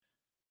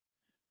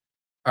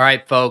All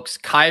right, folks.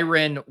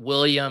 Kyron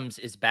Williams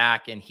is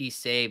back, and he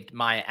saved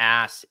my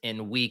ass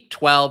in week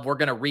 12. We're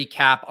going to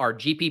recap our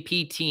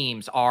GPP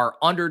teams, our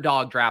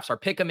underdog drafts, our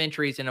pick'em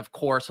entries, and of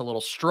course, a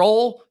little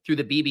stroll through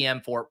the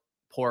BBM for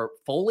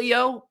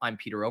Pourtfolio. I'm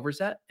Peter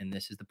Overzet, and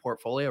this is the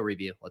Pourtfolio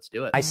review. Let's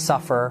do it. I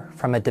suffer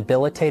from a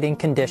debilitating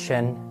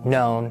condition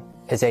known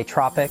as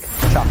atropic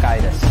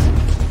chokitis.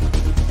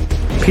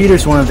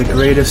 Peter's one of the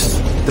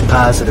greatest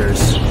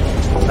depositors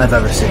I've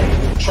ever seen.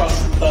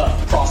 Trust the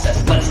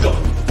process. Let's go.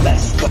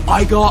 Let's go.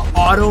 I got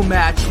auto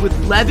matched with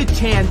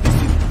Levitan. This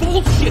is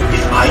bullshit.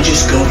 If I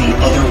just go the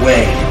other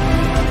way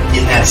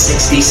in that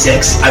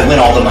 66, I win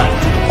all the money.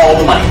 All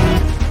the money.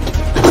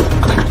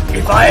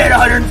 If I had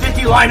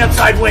 150 lineups,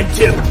 I'd win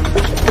too.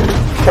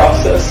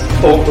 Process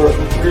over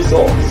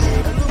results.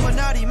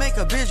 Illuminati make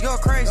a bitch go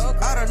crazy.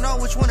 I don't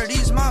know which one of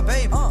these my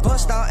baby.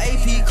 Bust down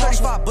AP,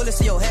 35 bullets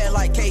in your head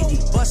like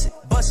KD. Bust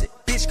it,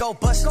 bitch go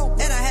bust it.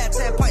 And I had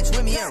 10 pints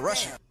with me in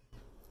Russia.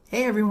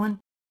 Hey everyone.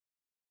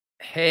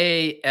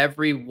 Hey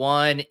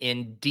everyone.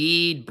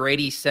 Indeed,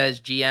 Brady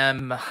says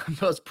GM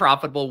most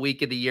profitable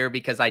week of the year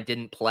because I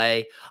didn't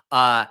play.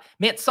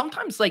 Man,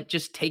 sometimes like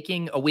just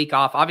taking a week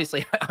off.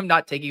 Obviously, I'm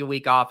not taking a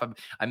week off.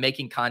 I'm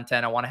making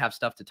content. I want to have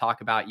stuff to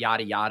talk about,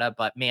 yada yada.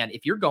 But man,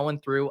 if you're going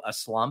through a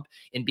slump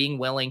and being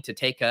willing to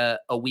take a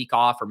week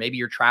off, or maybe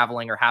you're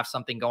traveling or have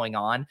something going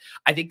on,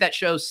 I think that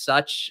shows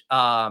such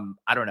I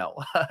don't know,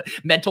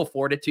 mental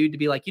fortitude to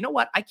be like, you know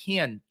what, I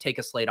can take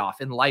a slate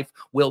off and life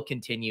will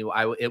continue.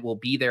 It will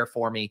be there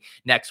for me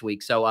next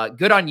week. So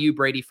good on you,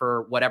 Brady,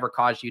 for whatever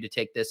caused you to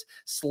take this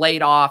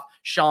slate off.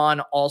 Sean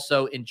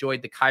also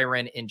enjoyed the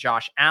Kyron and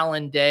Josh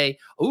Allen day.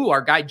 Ooh,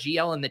 our guy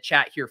GL in the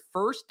chat here.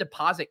 First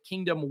Deposit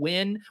Kingdom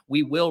win.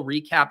 We will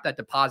recap that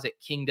Deposit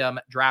Kingdom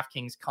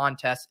DraftKings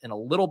contest in a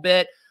little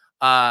bit.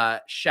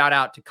 Shout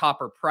out to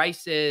Copper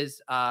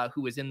Prices,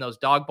 who was in those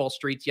dog bowl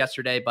streets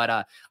yesterday.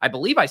 But I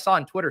believe I saw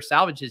on Twitter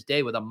salvage his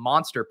day with a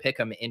monster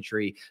pick'em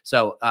entry.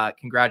 So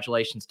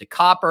congratulations to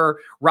Copper.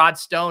 Rod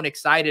Stone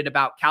excited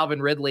about Calvin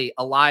Ridley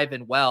alive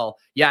and well.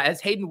 Yeah,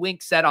 as Hayden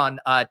Wink said on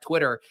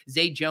Twitter,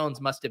 Zay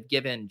Jones must have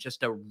given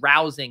just a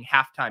rousing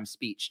halftime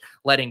speech,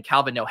 letting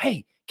Calvin know,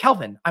 hey,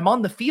 Calvin, I'm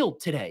on the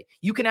field today.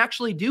 You can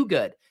actually do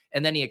good.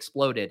 And then he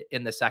exploded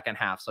in the second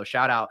half. So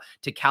shout out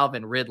to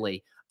Calvin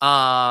Ridley.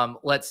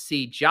 Let's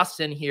see,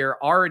 Justin here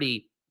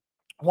already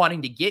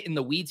wanting to get in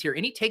the weeds here.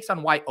 Any takes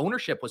on why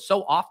ownership was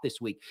so off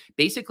this week,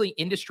 basically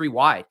industry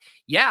wide?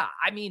 Yeah.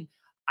 I mean,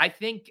 I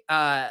think,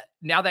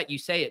 now that you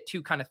say it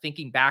too, kind of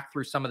thinking back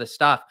through some of the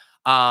stuff,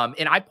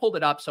 and I pulled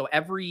it up. So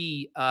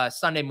every,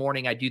 Sunday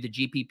morning I do the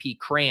GPP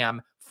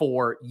cram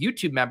for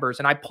YouTube members,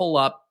 and I pull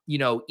up,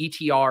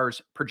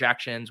 ETR's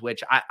projections,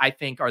 which I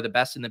think are the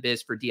best in the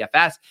biz for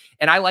DFS.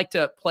 And I like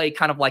to play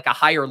kind of like a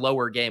higher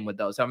lower game with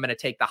those. So I'm going to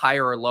take the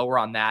higher or lower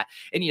on that.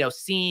 And,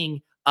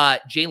 seeing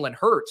Jalen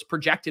Hurts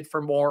projected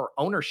for more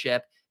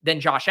ownership than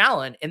Josh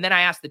Allen. And then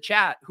I asked the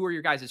chat, who are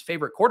your guys'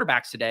 favorite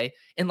quarterbacks today?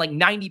 And like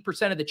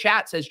 90% of the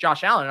chat says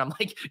Josh Allen. And I'm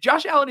like,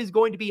 Josh Allen is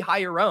going to be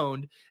higher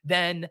owned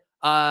than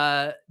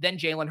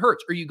Jalen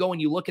Hurts. Or you go and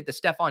you look at the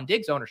Stephon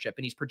Diggs ownership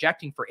and he's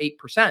projecting for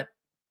 8%.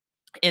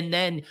 And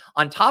then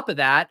on top of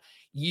that,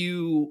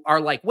 you are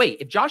like, wait,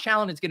 if Josh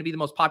Allen is going to be the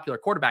most popular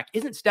quarterback,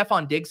 isn't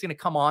Stephon Diggs going to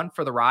come on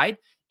for the ride?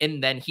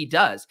 And then he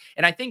does.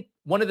 And I think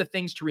one of the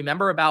things to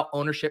remember about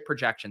ownership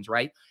projections,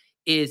 right,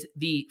 is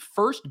the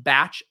first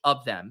batch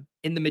of them,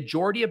 and the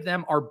majority of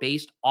them are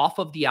based off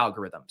of the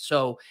algorithm.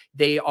 So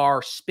they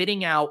are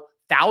spitting out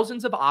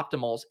thousands of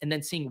optimals and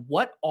then seeing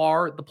what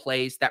are the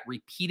plays that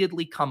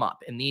repeatedly come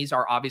up. And these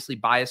are obviously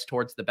biased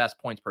towards the best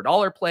points per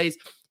dollar plays,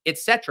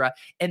 etc.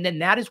 And then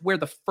that is where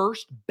the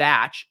first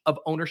batch of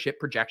ownership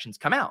projections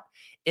come out.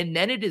 And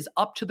then it is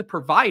up to the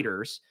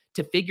providers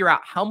to figure out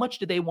how much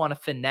do they want to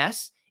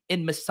finesse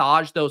and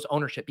massage those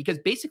ownership, because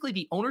basically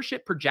the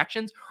ownership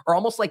projections are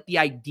almost like the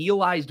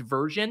idealized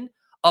version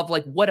of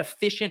like what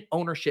efficient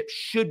ownership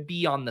should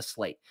be on the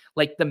slate.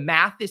 Like the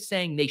math is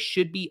saying they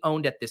should be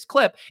owned at this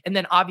clip. And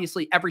then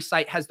obviously every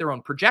site has their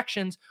own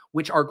projections,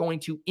 which are going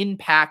to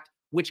impact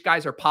which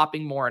guys are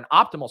popping more and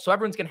optimal. So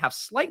everyone's going to have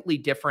slightly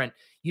different,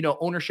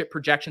 ownership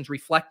projections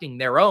reflecting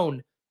their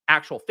own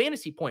actual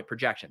fantasy point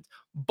projections.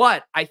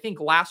 But I think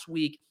last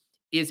week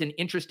is an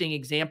interesting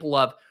example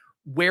of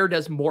where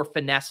does more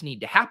finesse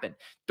need to happen?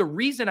 The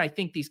reason I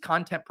think these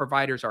content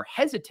providers are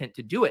hesitant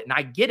to do it, and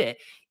I get it,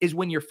 is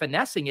when you're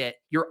finessing it,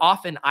 you're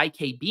often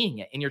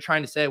IKBing it. And you're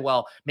trying to say,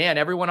 well, man,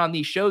 everyone on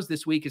these shows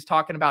this week is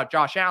talking about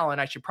Josh Allen.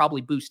 I should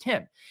probably boost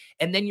him.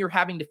 And then you're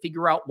having to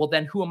figure out, well,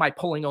 then who am I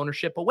pulling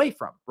ownership away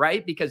from,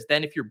 right? Because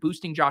then if you're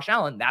boosting Josh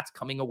Allen, that's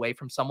coming away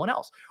from someone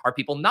else. Are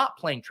people not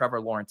playing Trevor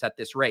Lawrence at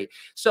this rate?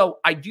 So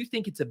I do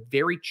think it's a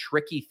very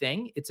tricky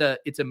thing. It's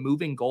a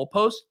moving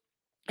goalpost.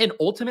 And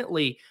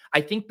ultimately, I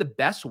think the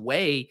best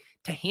way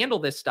to handle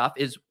this stuff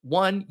is,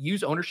 one,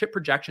 use ownership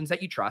projections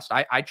that you trust.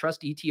 I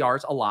trust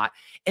ETRs a lot.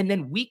 And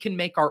then we can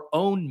make our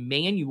own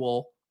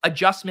manual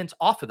adjustments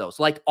off of those,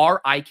 like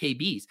our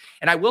IKBs.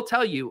 And I will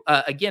tell you,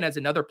 again, as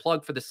another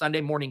plug for the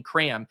Sunday morning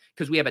cram,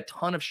 because we have a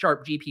ton of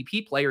sharp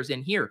GPP players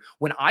in here,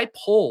 when I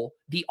poll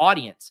the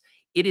audience,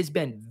 it has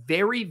been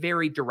very,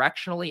 very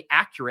directionally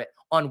accurate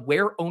on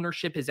where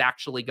ownership is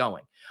actually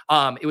going.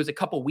 It was a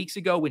couple weeks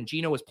ago when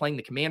Geno was playing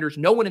the Commanders.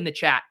 No one in the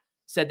chat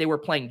said they were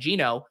playing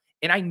Geno,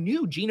 and I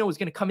knew Geno was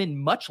going to come in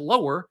much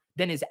lower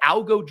than his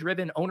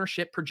algo-driven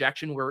ownership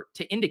projection were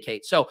to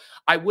indicate. So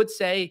I would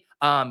say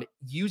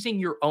using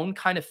your own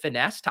kind of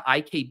finesse to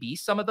IKB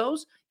some of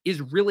those is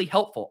really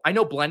helpful. I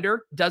know Blender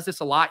does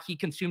this a lot. He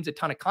consumes a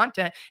ton of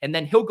content, and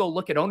then he'll go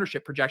look at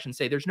ownership projections and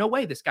say, there's no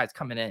way this guy's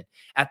coming in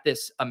at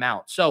this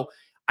amount. So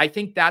I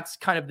think that's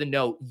kind of the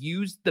note.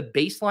 Use the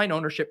baseline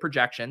ownership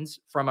projections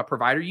from a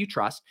provider you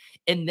trust,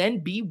 and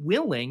then be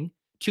willing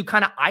to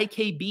kind of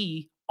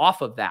IKB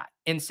off of that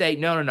and say,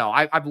 no,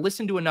 I've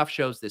listened to enough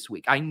shows this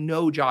week. I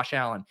know Josh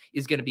Allen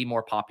is going to be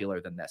more popular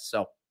than this.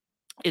 So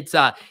it's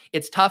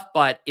tough,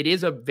 but it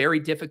is a very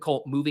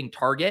difficult moving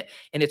target.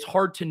 And it's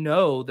hard to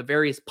know the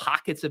various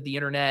pockets of the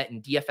internet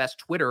and DFS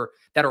Twitter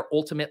that are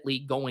ultimately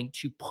going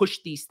to push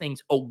these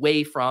things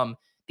away from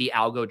the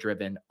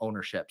algo-driven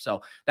ownership.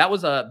 So that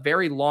was a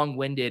very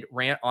long-winded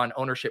rant on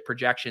ownership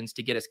projections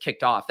to get us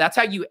kicked off. That's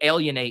how you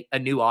alienate a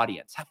new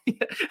audience.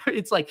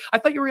 It's like, I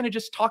thought you were going to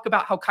just talk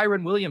about how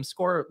Kyron Williams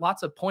score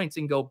lots of points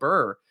and go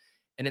burr.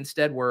 And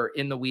instead we're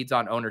in the weeds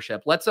on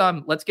ownership. Let's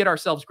get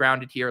ourselves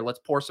grounded here. Let's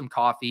pour some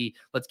coffee.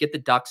 Let's get the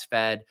ducks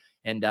fed.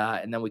 And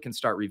then we can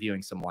start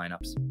reviewing some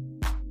lineups.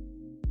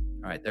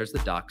 All right, there's the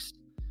ducks.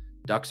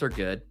 Ducks are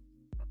good.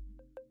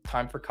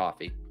 Time for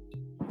coffee.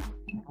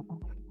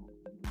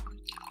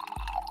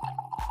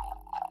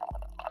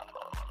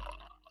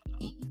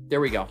 There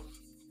we go.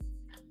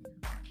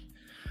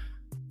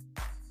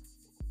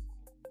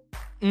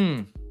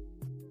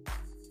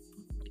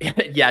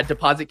 Yeah,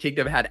 Deposit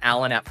Kingdom had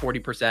Allen at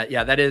 40%.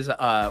 Yeah, that is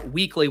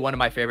weekly. One of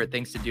my favorite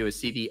things to do is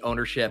see the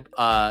ownership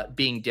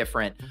being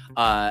different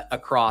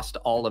across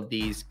all of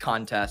these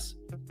contests.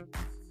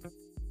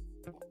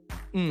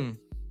 We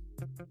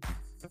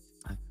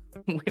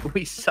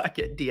suck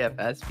at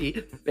DFS,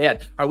 Pete. Man,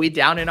 are we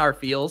down in our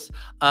feels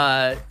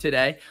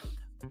today?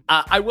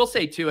 I will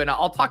say too, and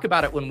I'll talk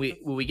about it when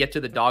we get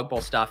to the dog bowl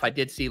stuff. I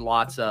did see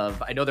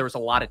I know there was a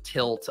lot of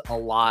tilt, a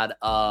lot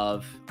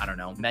of, I don't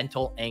know,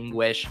 mental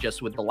anguish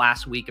just with the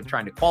last week of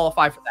trying to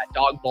qualify for that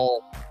dog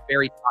bowl,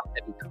 very top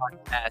heavy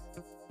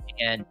contest.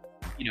 And,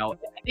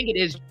 I think it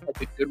is just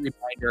like a good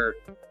reminder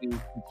to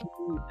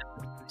continue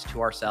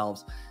to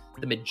ourselves.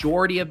 The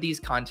majority of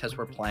these contests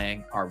we're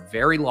playing are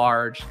very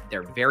large.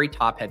 They're very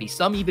top heavy,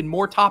 some even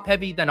more top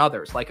heavy than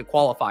others, like a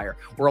qualifier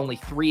where only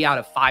 3 out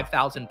of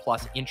 5,000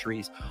 plus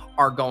entries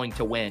are going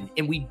to win.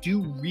 And we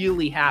do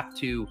really have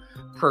to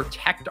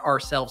protect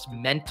ourselves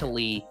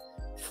mentally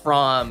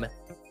from,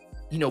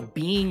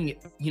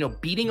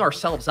 beating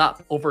ourselves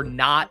up over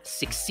not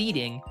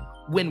succeeding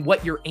when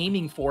what you're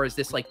aiming for is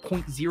this like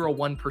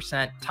 0.01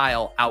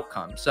 percentile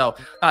outcome. So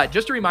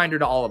just a reminder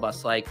to all of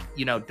us,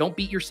 don't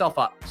beat yourself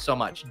up so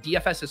much.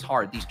 DFS is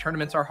hard. These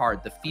tournaments are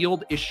hard. The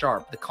field is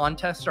sharp. The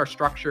contests are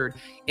structured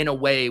in a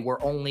way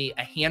where only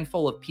a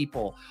handful of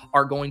people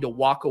are going to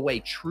walk away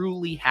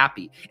truly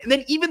happy. And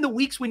then even the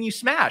weeks when you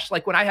smash,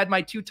 like when I had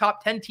my 2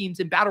 top 10 teams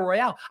in Battle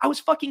Royale, I was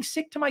fucking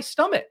sick to my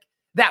stomach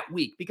that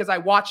week because I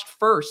watched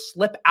first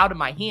slip out of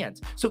my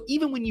hands. So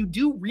even when you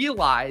do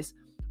realize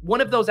one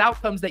of those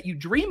outcomes that you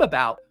dream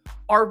about,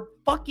 our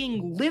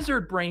fucking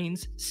lizard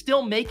brains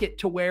still make it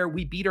to where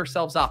we beat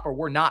ourselves up or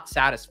we're not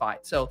satisfied.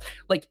 So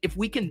if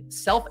we can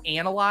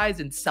self-analyze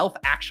and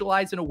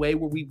self-actualize in a way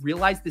where we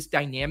realize this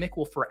dynamic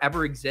will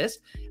forever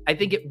exist, I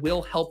think it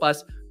will help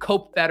us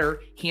cope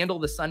better, handle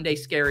the Sunday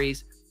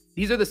scaries.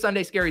 These are the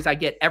Sunday scaries I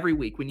get every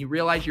week when you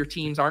realize your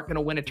teams aren't going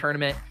to win a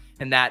tournament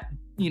and that,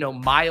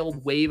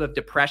 mild wave of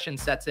depression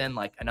sets in,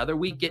 like another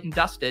week getting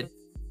dusted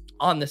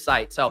on the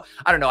site. So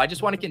I don't know. I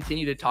just want to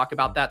continue to talk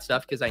about that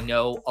stuff because I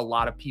know a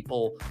lot of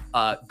people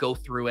go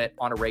through it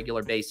on a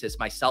regular basis,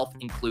 myself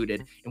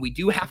included. And we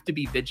do have to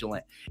be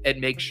vigilant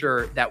and make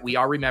sure that we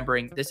are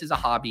remembering this is a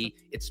hobby.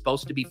 It's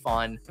supposed to be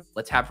fun.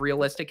 Let's have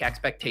realistic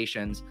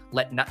expectations.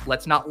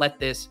 Let's not let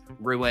this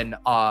ruin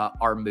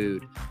our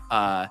mood.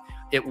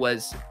 It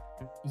was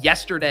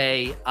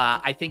yesterday.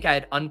 I think I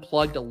had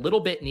unplugged a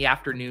little bit in the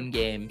afternoon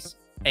games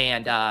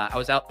and I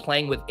was out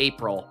playing with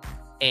April.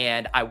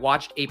 And I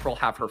watched April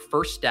have her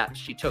first steps.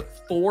 She took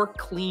 4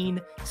 clean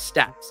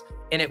steps.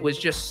 And it was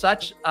just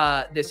such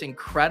this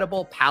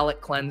incredible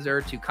palate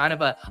cleanser to kind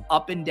of a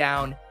up and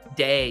down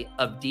day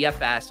of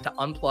DFS to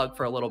unplug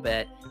for a little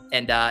bit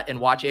and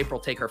watch April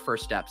take her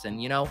first steps. And,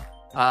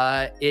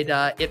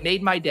 it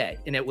made my day.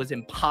 And it was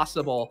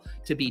impossible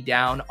to be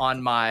down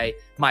on my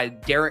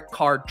Derek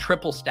Carr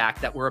triple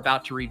stack that we're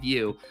about to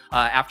review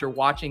after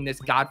watching this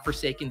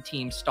godforsaken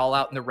team stall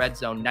out in the red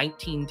zone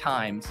 19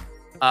 times.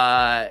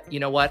 You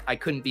know what? I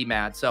couldn't be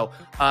mad. So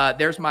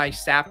there's my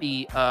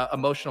sappy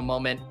emotional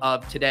moment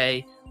of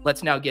today.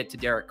 Let's now get to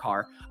Derek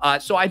Carr.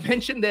 So I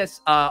mentioned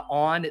this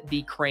on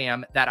the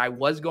cram that I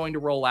was going to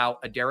roll out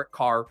a Derek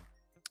Carr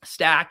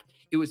stack.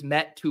 It was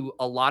met to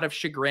a lot of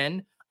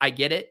chagrin. I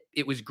get it.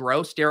 It was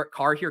gross. Derek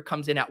Carr here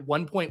comes in at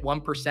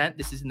 1.1%.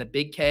 This is in the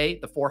big K,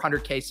 the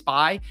 400K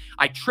SPY.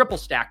 I triple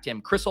stacked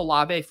him. Chris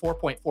Olave,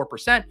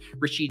 4.4%.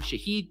 Rashid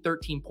Shaheed,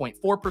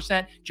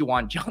 13.4%.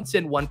 Juwan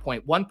Johnson,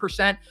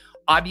 1.1%.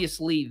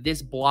 Obviously,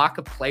 this block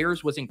of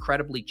players was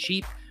incredibly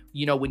cheap,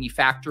 you know, when you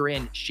factor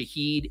in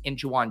Shaheed and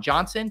Juwan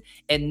Johnson.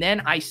 And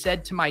then I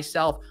said to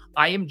myself,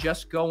 I am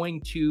just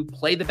going to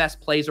play the best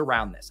plays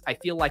around this. I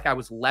feel like I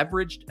was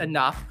leveraged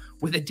enough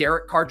with a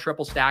Derek Carr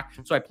triple stack.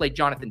 So I played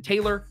Jonathan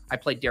Taylor, I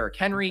played Derrick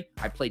Henry,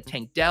 I played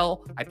Tank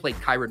Dell, I played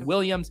Kyren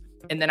Williams,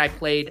 and then I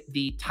played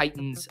the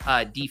Titans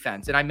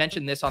defense. And I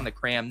mentioned this on the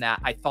cram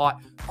that I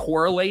thought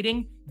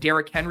correlating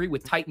Derrick Henry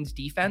with Titans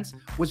defense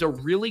was a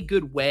really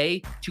good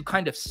way to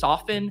kind of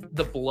soften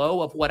the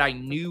blow of what I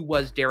knew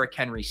was Derrick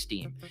Henry's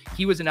steam.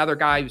 He was another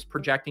guy who's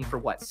projecting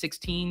for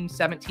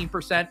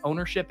 17%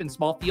 ownership in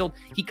small field.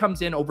 He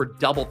comes in over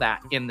double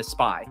that in the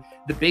SPY.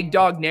 The big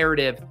dog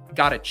narrative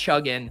got a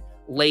chuggin'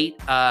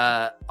 late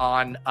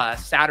on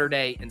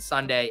Saturday and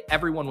Sunday.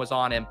 Everyone was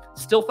on him.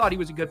 Still thought he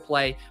was a good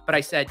play, but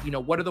I said, you know,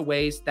 what are the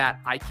ways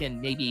that I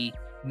can maybe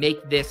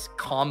make this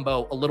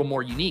combo a little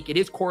more unique? It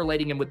is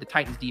correlating him with the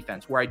Titans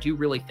defense, where I do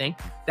really think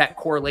that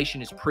correlation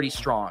is pretty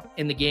strong.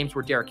 In the games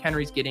where Derrick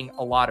Henry's getting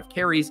a lot of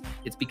carries,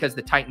 it's because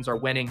the Titans are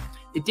winning.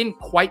 It didn't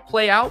quite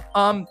play out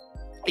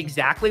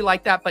exactly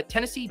like that, but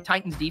Tennessee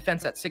Titans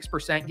defense at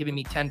 6%, giving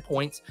me 10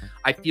 points.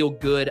 I feel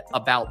good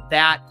about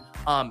that.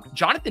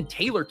 Jonathan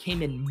Taylor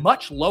came in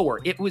much lower.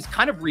 It was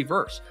kind of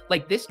reverse.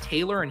 Like this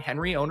Taylor and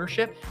Henry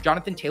ownership,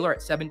 Jonathan Taylor at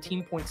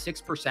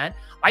 17.6%.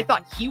 I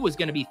thought he was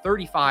going to be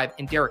 35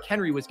 and Derrick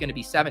Henry was going to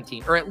be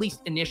 17, or at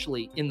least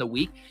initially in the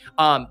week.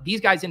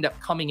 These guys end up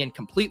coming in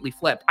completely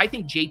flipped. I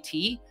think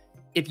JT,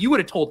 if you would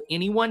have told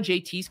anyone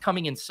JT's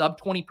coming in sub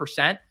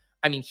 20%,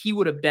 I mean, he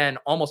would have been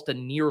almost a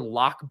near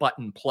lock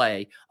button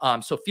play.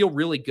 So feel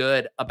really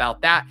good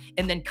about that.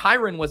 And then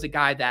Kyren was a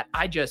guy that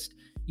I just,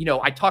 you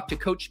know, I talked to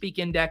Coach Speak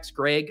Index,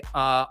 Greg,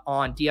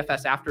 on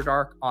DFS After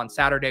Dark on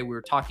Saturday. We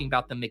were talking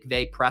about the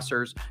McVay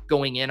pressers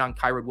going in on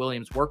Kyren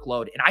Williams'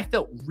 workload. And I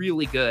felt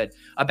really good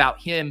about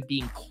him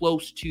being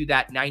close to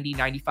that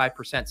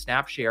 90-95%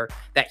 snap share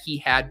that he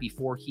had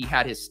before he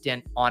had his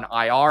stint on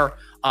IR.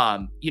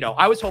 You know,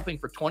 I was hoping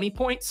for 20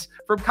 points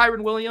from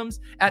Kyren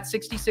Williams at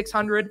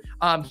 6,600.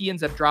 He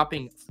ends up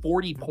dropping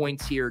 40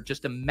 points here.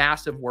 Just a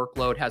massive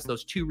workload, has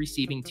those 2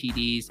 receiving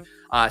TDs,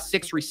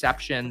 6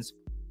 receptions.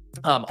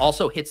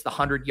 Also hits the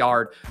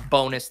 100-yard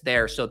bonus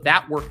there. So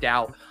that worked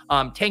out.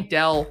 Tank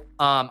Dell,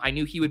 I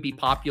knew he would be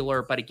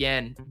popular. But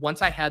again,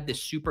 once I had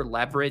this super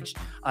leveraged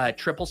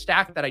triple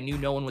stack that I knew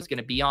no one was going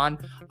to be on,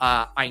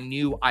 I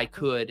knew I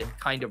could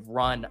kind of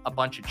run a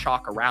bunch of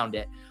chalk around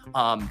it.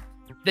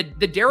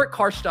 The Derek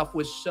Carr stuff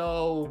was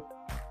so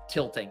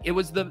tilting. It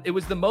was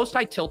the most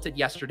I tilted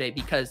yesterday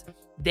because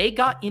they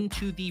got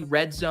into the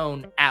red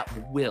zone at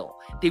will.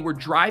 They were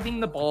driving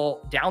the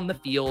ball down the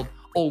field.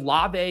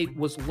 Olave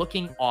was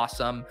looking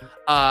awesome.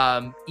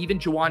 Even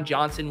Juwan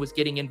Johnson was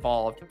getting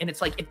involved. And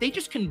it's like, if they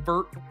just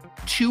convert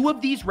 2 of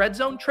these red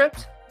zone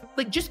trips,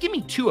 like just give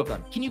me 2 of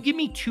them. Can you give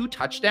me 2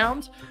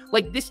 touchdowns?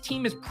 Like this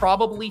team is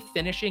probably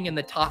finishing in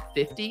the top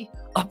 50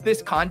 of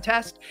this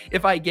contest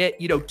if I get,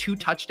 you know, 2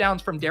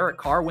 touchdowns from Derek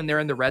Carr when they're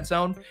in the red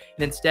zone.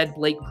 And instead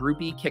Blake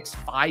Grupe kicks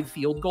 5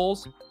 field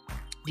goals.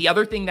 The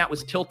other thing that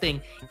was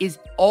tilting is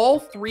all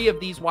 3 of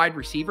these wide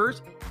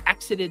receivers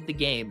exited the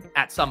game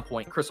at some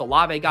point. Chris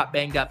Olave got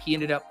banged up. He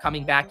ended up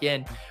coming back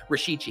in.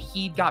 Rashid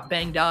Shaheed got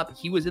banged up.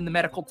 He was in the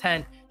medical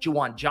tent.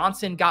 Juwan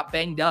Johnson got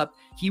banged up.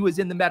 He was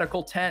in the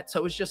medical tent. So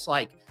it was just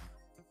like,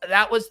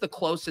 that was the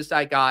closest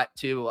I got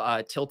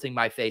to tilting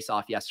my face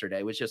off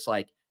yesterday. It was just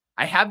like,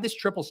 I have this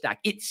triple stack.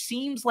 It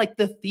seems like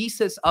the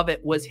thesis of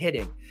it was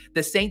hitting.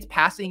 The Saints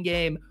passing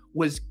game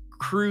was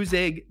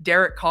cruising.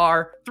 Derek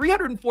Carr,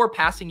 304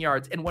 passing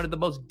yards in one of the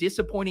most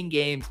disappointing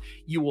games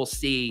you will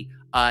see.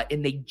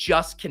 And they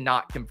just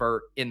cannot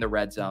convert in the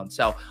red zone.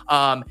 So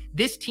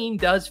this team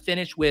does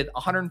finish with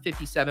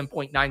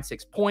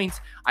 157.96 points.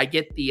 I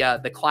get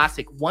the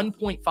classic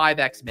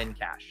 1.5x min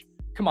cash.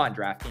 Come on,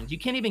 DraftKings. You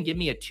can't even give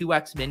me a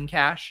 2x min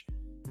cash.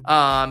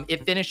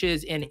 It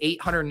finishes in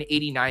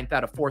 889th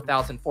out of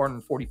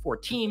 4,444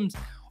 teams.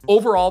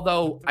 Overall,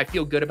 though, I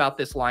feel good about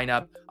this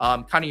lineup.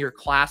 Kind of your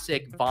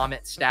classic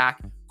vomit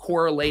stack,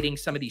 correlating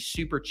some of these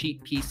super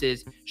cheap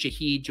pieces,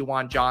 Shaheed,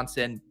 Juwan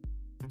Johnson,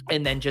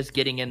 and then just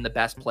getting in the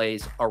best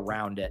plays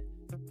around it.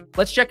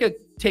 Let's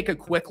take a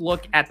quick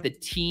look at the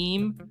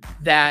team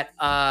that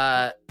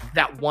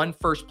won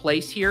first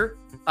place here.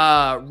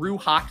 Rue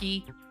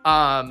Hockey.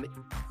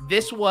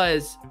 This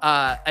was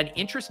an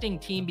interesting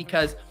team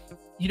because,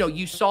 you know,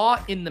 you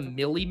saw in the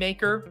Millie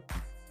Maker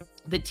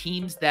the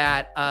teams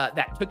that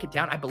took it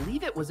down. I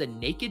believe it was a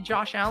naked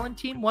Josh Allen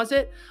team, was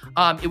it?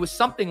 It was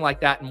something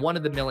like that in one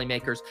of the Millie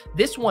Makers.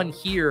 This one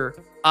here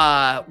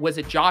was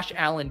a Josh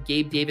Allen,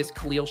 Gabe Davis,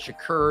 Khalil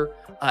Shakur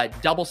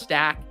double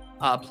stack.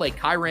 Play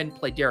Kyren,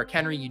 play Derrick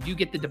Henry. You do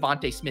get the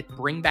Devontae Smith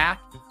bring back.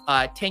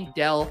 Tank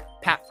Dell,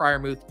 Pat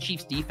Freiermuth,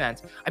 Chiefs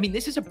defense. I mean,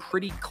 this is a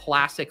pretty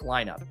classic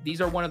lineup. These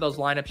are one of those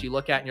lineups you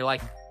look at and you're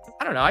like,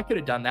 I don't know. I could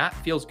have done that.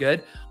 Feels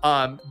good.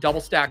 Double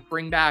stack,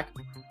 bring back,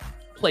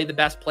 play the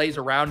best plays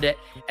around it,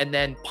 and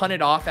then punt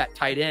it off at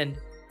tight end.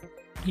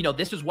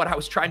 This is what I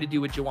was trying to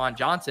do with Juwan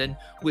Johnson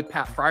with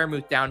Pat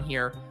Freiermuth down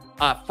here.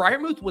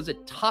 Freiermuth was a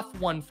tough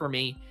one for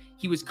me.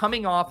 He was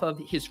coming off of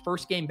his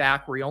first game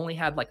back where he only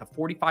had like a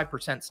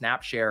 45%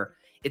 snap share.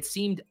 It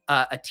seemed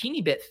a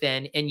teeny bit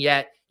thin, and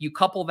yet you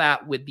couple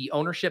that with the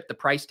ownership, the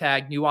price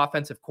tag, new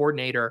offensive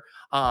coordinator,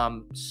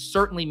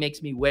 certainly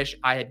makes me wish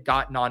I had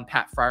gotten on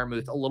Pat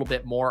Freiermuth a little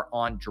bit more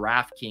on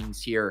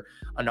DraftKings here.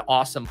 An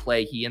awesome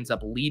play. He ends up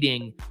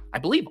leading, I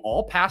believe,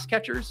 all pass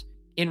catchers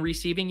in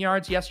receiving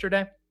yards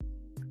yesterday.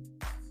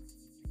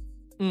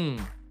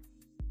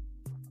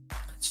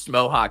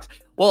 Schmohawks.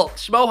 Well,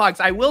 Schmohawks,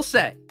 I will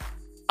say,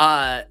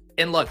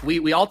 and look,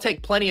 we all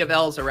take plenty of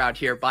L's around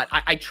here, but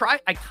I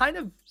kind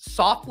of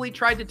softly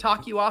tried to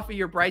talk you off of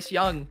your Bryce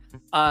Young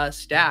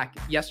stack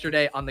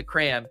yesterday on the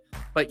cram,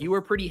 but you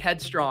were pretty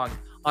headstrong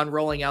on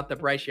rolling out the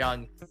Bryce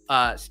Young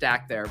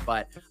stack there.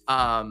 But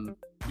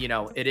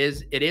it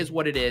is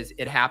what it is.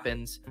 It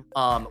happens.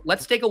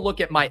 Let's take a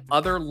look at my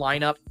other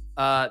lineup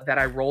that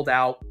I rolled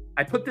out.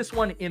 I put this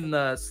one in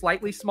the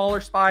slightly smaller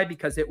SPY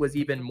because it was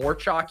even more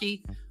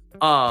chalky.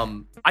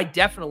 I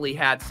definitely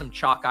had some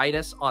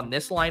chalkitis on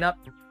this lineup.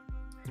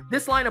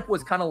 This lineup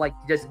was kind of like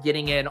just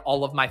getting in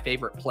all of my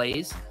favorite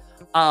plays.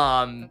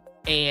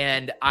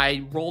 And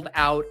I rolled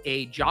out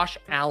a Josh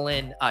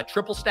Allen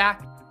triple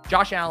stack.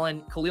 Josh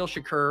Allen, Khalil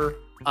Shakur,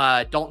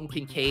 Dalton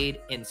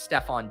Kincaid, and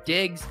Stephon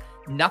Diggs.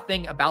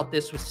 Nothing about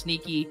this was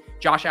sneaky.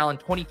 Josh Allen,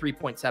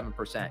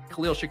 23.7%.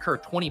 Khalil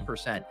Shakur,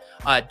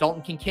 20%.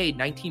 Dalton Kincaid,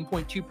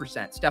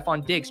 19.2%.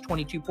 Stephon Diggs,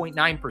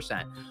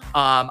 22.9%.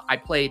 I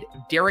played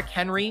Derrick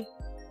Henry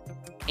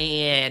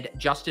and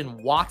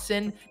Justin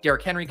Watson.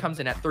 Derrick Henry comes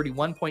in at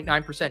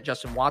 31.9%.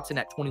 Justin Watson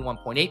at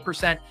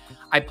 21.8%.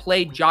 I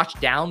played Josh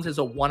Downs as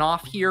a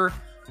one-off here.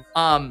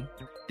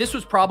 This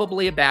was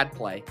probably a bad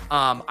play.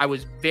 I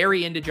was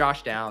very into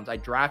Josh Downs. I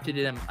drafted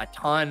him a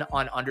ton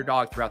on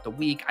Underdog throughout the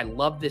week. I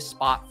love this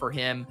spot for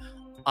him.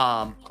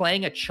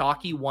 Playing a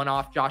chalky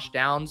one-off Josh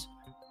Downs,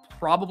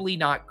 probably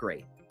not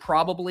great.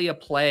 Probably a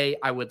play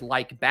I would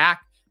like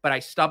back, but I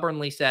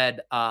stubbornly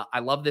said, I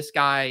love this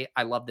guy.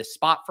 I love this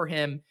spot for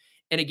him.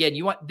 And again,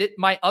 you want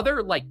my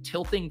other like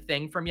tilting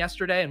thing from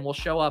yesterday, and we'll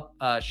show a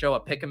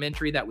pick'em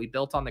entry that we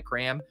built on the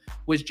cram,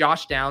 was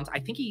Josh Downs. I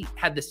think he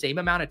had the same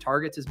amount of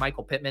targets as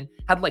Michael Pittman,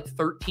 had like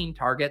 13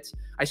 targets.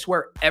 I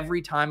swear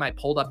every time I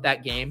pulled up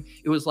that game,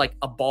 it was like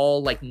a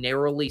ball like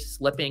narrowly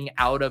slipping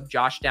out of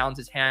Josh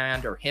Downs'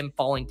 hand or him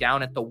falling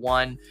down at the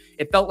one.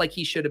 It felt like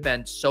he should have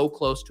been so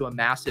close to a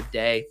massive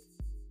day.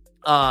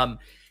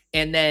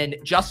 And then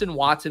Justin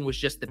Watson was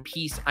just the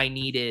piece I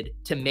needed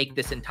to make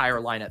this entire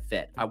lineup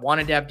fit. I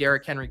wanted to have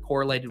Derrick Henry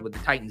correlated with the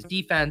Titans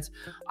defense.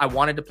 I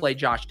wanted to play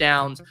Josh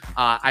Downs.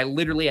 I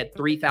literally had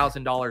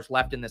 $3,000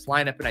 left in this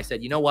lineup. And I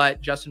said, you know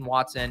what? Justin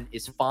Watson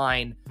is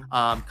fine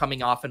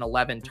coming off an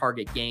 11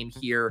 target game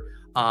here.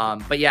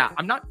 But yeah,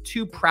 I'm not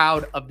too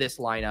proud of this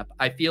lineup.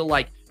 I feel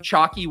like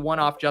chalky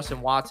one-off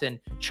Justin Watson,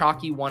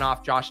 chalky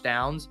one-off Josh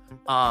Downs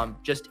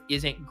just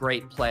isn't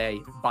great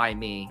play by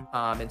me.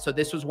 And so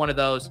this was one of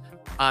those.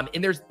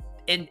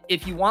 And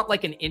if you want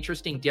like an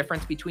interesting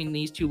difference between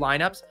these two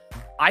lineups,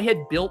 I had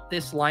built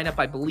this lineup,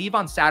 I believe,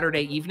 on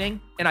Saturday evening,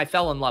 and I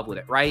fell in love with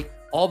it, right?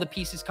 All the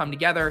pieces come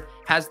together,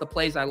 has the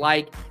plays I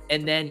like.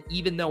 And then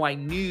even though I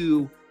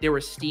knew there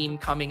was steam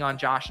coming on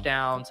Josh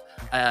Downs,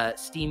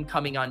 steam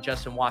coming on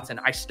Justin Watson,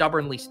 I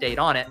stubbornly stayed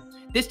on it.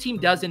 This team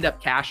does end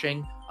up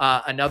cashing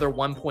another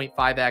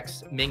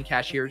 1.5x min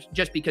cash here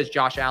just because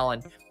Josh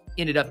Allen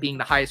ended up being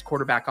the highest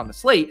quarterback on the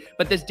slate.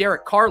 But this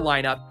Derek Carr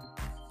lineup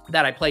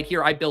that I played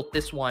here, I built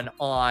this one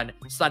on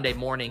Sunday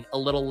morning, a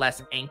little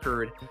less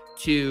anchored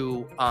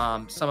to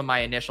some of my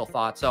initial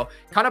thoughts. So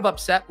kind of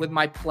upset with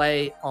my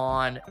play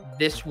on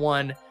this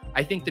one.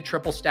 I think the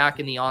triple stack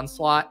in the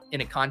onslaught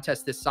in a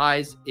contest this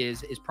size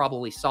is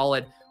probably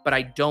solid, but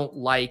I don't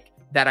like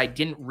that I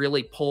didn't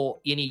really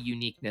pull any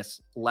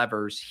uniqueness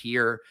levers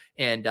here.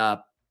 And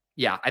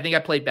yeah, I think I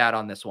played bad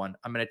on this one.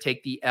 I'm going to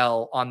take the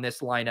L on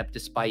this lineup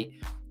despite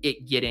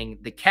it getting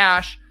the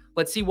cash.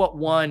 Let's see what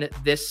won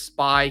this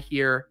SPY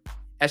here.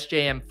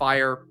 SJM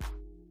Fire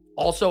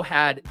also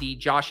had the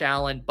Josh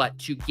Allen, but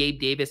to Gabe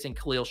Davis and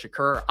Khalil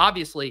Shakur.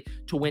 Obviously,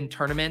 to win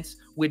tournaments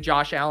with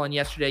Josh Allen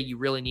yesterday, you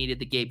really needed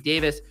the Gabe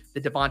Davis,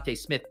 the Devontae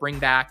Smith bring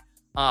back.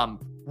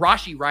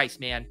 Rashee Rice,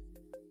 man.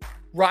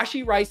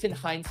 Rashee Rice in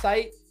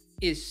hindsight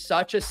is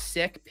such a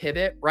sick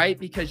pivot, right?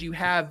 Because you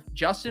have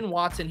Justin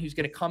Watson, who's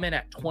going to come in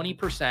at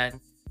 20%.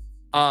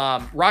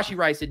 Rashee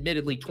Rice,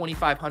 admittedly,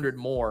 2,500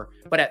 more,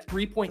 but at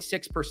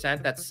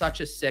 3.6%, that's such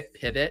a sick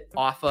pivot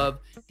off of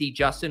the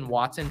Justin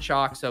Watson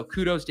chalk. So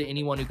kudos to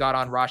anyone who got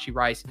on Rashee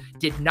Rice.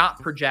 Did not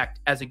project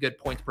as a good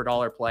points per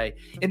dollar play.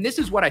 And this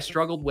is what I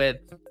struggled with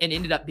and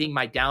ended up being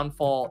my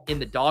downfall in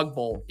the dog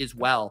bowl as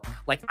well.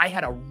 Like I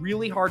had a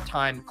really hard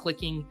time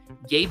clicking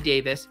Gabe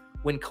Davis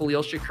when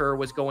Khalil Shakur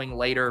was going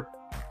later.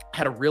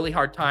 Had a really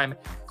hard time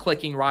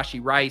clicking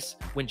Rashee Rice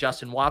when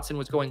Justin Watson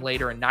was going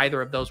later, and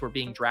neither of those were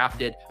being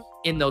drafted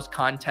in those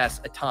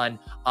contests a ton.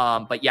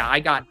 But yeah, I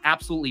got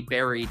absolutely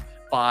buried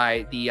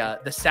by the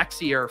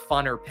sexier,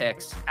 funner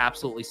picks,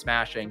 absolutely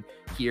smashing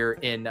here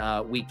in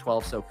week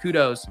 12. So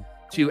kudos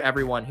to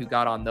everyone who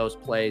got on those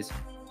plays.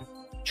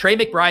 Trey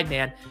McBride,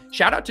 man,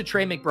 shout out to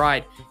Trey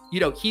McBride.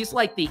 He's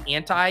like the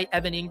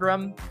anti-Evan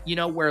Ingram,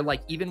 where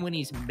like even when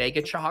he's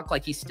mega chalk,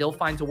 like he still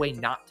finds a way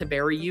not to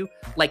bury you.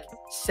 Like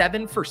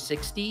 7 for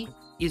 60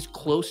 is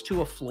close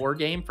to a floor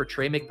game for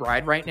Trey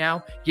McBride right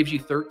now. Gives you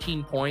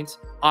 13 points.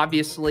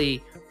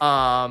 Obviously,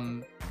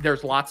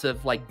 there's lots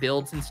of like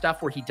builds and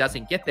stuff where he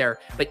doesn't get there.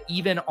 But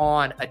even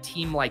on a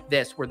team like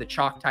this, where the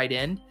chalk tight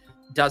end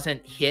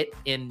doesn't hit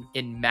in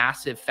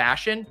massive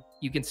fashion,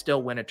 you can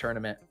still win a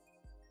tournament.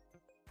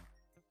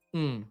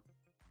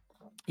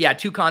 Yeah,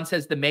 Toucan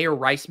says the Mayer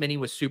Rice mini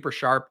was super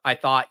sharp. I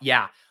thought,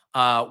 yeah.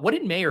 What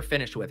did Mayer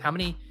finish with? How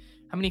many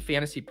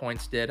fantasy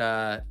points did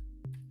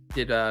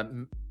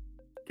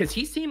because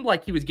he seemed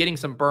like he was getting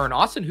some burn.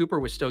 Austin Hooper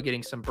was still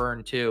getting some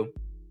burn too.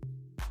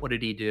 What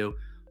did he do?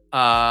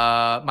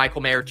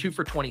 Michael Mayer, 2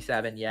 for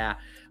 27. Yeah.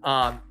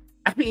 I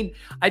mean,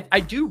 I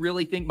do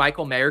really think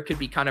Michael Mayer could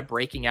be kind of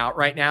breaking out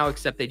right now,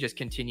 except they just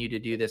continue to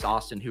do this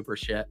Austin Hooper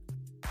shit.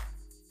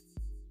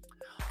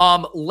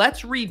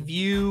 Let's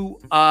review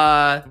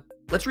the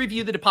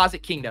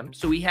Deposit Kingdom.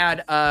 So we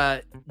had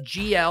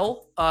GJL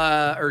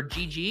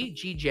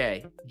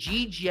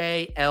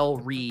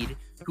Reed,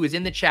 who was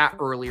in the chat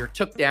earlier,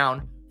 took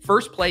down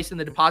first place in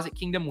the Deposit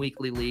Kingdom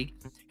Weekly League,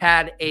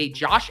 had a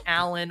Josh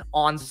Allen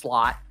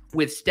onslaught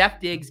with Steph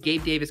Diggs,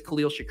 Gabe Davis,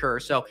 Khalil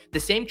Shakur. So the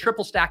same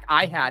triple stack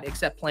I had,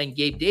 except playing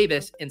Gabe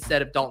Davis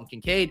instead of Dalton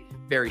Kincaid.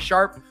 Very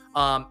sharp.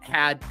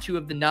 Had 2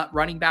 of the nut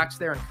running backs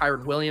there, and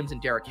Kyron Williams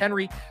and Derrick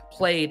Henry.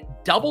 Played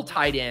double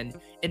tight end.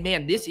 And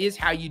man, this is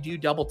how you do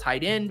double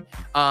tight end.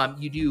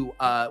 You do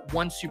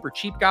one super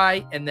cheap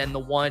guy, and then the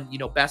one,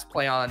 best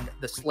play on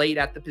the slate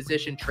at the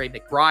position, Trey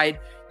McBride.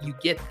 You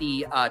get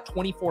the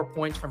 24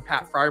 points from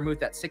Pat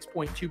Freiermuth at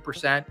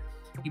 6.2%.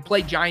 You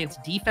play Giants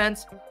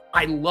defense.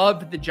 I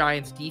loved the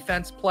Giants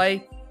defense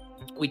play.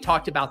 We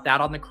talked about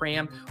that on the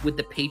cram with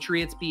the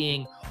Patriots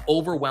being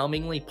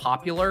overwhelmingly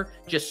popular,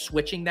 just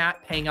switching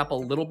that, paying up a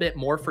little bit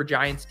more for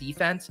Giants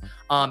defense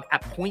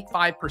at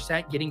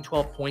 0.5%, getting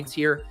 12 points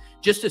here.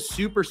 Just a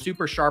super,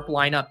 super sharp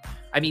lineup.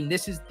 I mean,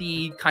 this is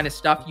the kind of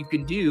stuff you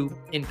can do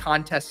in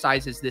contest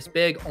sizes this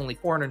big, only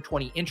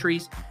 420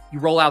 entries. You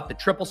roll out the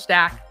triple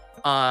stack.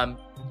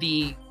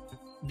 The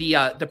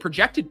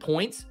projected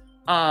points,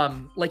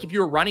 like if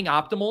you're running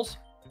optimals,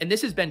 and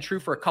this has been true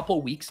for a couple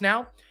of weeks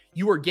now,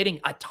 you are getting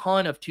a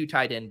ton of 2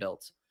 tight end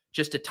builds,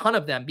 just a ton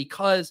of them,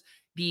 because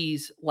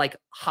these like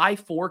high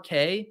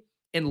 4K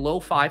and low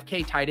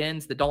 5K tight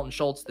ends, the Dalton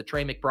Schultz, the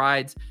Trey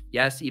McBrides,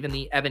 yes, even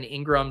the Evan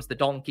Ingrams, the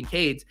Dalton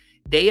Kincaids,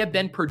 they have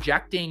been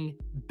projecting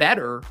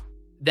better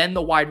than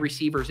the wide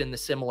receivers in the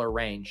similar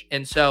range.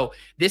 And so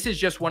this is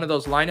just one of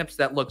those lineups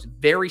that looks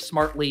very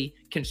smartly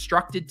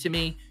constructed to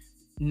me.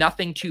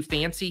 Nothing too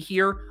fancy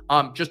here.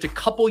 Just a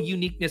couple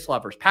uniqueness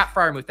lovers. Pat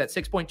Freiermuth at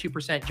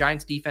 6.2%,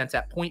 Giants defense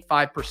at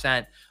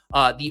 0.5%.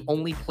 The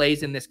only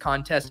plays in this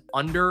contest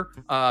under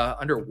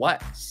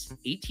what?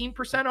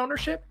 18%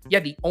 ownership? Yeah,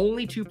 the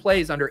only 2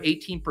 plays under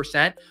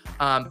 18%,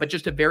 but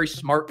just a very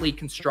smartly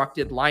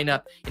constructed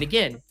lineup. And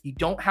again, you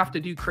don't have to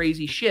do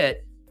crazy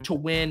shit to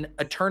win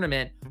a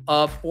tournament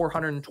of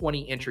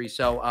 420 entries.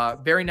 So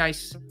very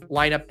nice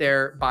lineup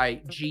there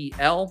by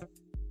GL.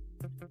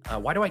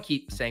 Why do I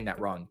keep saying that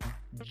wrong?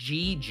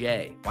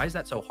 GJ. Why is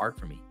that so hard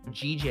for me?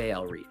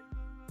 GJL Reed.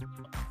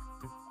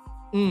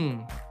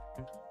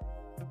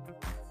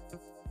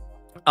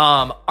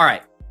 All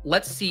right.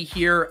 Let's see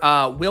here.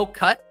 Will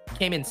Cutt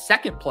came in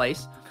second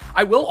place.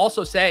 I will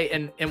also say,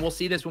 and we'll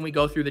see this when we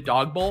go through the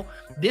Dog Bowl,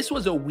 this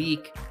was a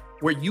week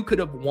where you could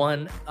have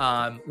won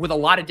with a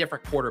lot of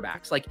different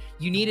quarterbacks. Like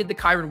you needed the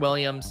Kyron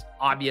Williams,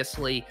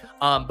 obviously,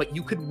 but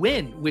you could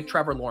win with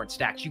Trevor Lawrence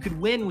stacks. You could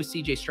win with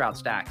CJ Stroud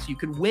stacks. You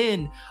could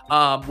win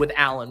with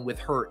Allen, with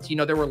Hurts.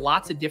 There were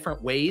lots of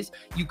different ways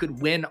you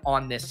could win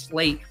on this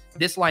slate.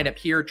 This lineup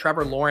here,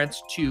 Trevor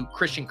Lawrence to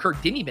Christian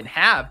Kirk, didn't even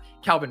have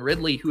Calvin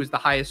Ridley, who is the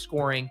highest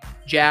scoring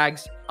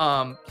Jags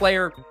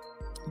player.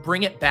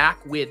 Bring it back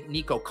with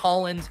Nico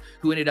Collins,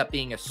 who ended up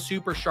being a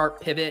super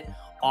sharp pivot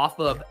off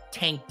of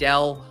Tank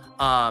Dell.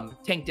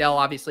 Tank Dell,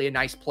 obviously a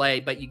nice play,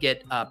 but you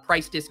get a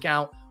price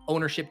discount,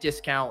 ownership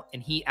discount,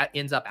 and he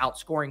ends up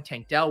outscoring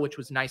Tank Dell, which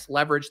was nice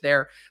leverage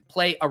there.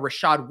 Play a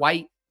Rashad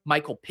White,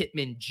 Michael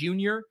Pittman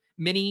Jr.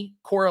 mini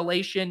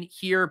correlation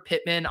here.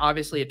 Pittman,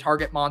 obviously a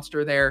target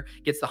monster there,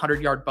 gets the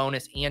 100-yard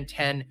bonus and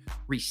 10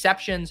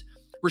 receptions.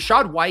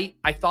 Rashad White,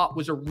 I thought,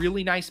 was a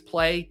really nice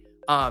play.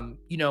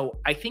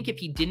 I think if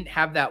he didn't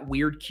have that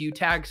weird Q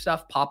tag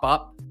stuff pop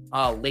up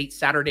late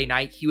Saturday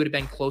night, he would have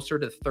been closer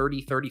to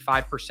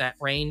 30-35%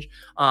 range.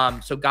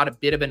 So got a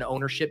bit of an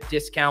ownership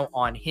discount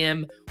on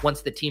him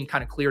once the team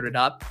kind of cleared it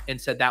up and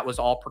said that was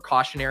all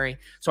precautionary.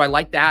 So I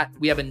like that.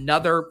 We have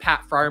another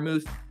Pat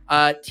Freiermuth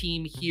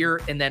team here,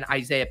 and then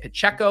Isaiah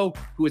Pacheco,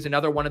 who is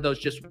another one of those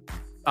just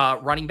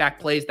running back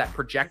plays that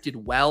projected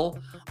well.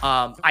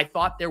 I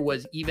thought there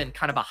was even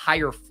kind of a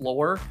higher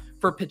floor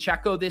for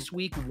Pacheco this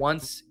week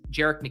once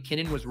Jerick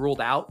McKinnon was ruled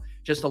out.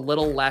 Just a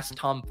little less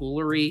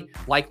tomfoolery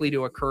likely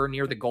to occur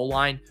near the goal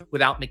line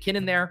without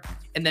McKinnon there.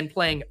 And then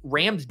playing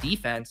Rams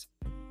defense.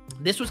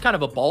 This was kind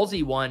of a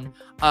ballsy one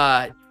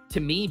to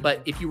me,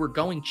 but if you were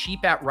going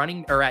cheap at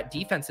running or at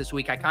defense this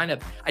week, I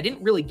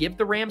didn't really give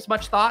the Rams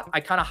much thought. I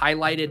kind of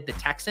highlighted the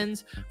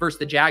Texans versus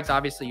the Jags.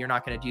 Obviously, you're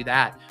not going to do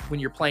that when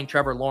you're playing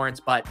Trevor Lawrence,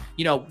 but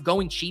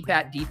going cheap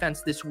at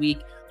defense this week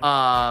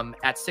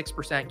at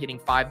 6%, getting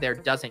 5 there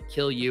doesn't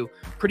kill you.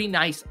 Pretty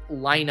nice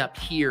lineup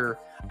here.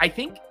 I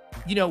think,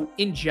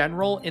 in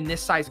general, in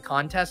this size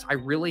contest, I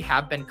really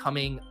have been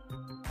coming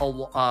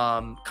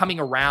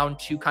around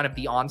to kind of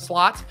the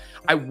onslaughts.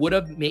 I would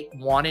have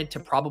wanted to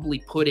probably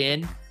put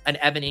in an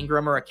Evan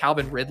Ingram or a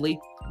Calvin Ridley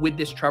with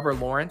this Trevor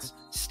Lawrence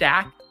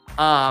stack.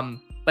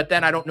 But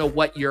then I don't know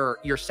what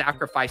you're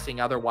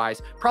sacrificing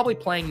otherwise. Probably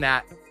playing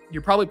that.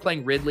 You're probably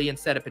playing Ridley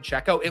instead of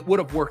Pacheco. It would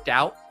have worked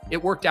out.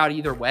 It worked out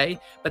either way,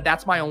 but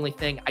that's my only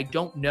thing. I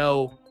don't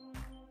know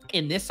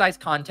in this size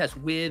contest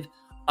with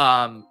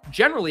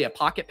generally a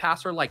pocket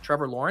passer like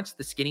Trevor Lawrence,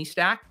 the skinny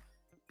stack,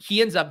 he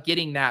ends up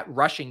getting that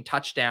rushing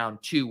touchdown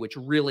too, which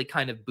really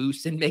kind of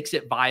boosts and makes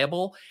it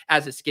viable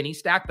as a skinny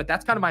stack. But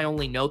that's kind of my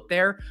only note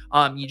there.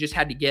 You just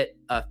had to get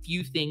a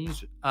few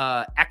things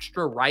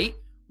extra right.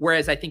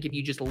 Whereas I think if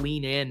you just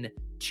lean in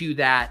to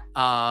that,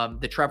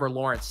 the Trevor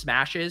Lawrence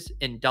smashes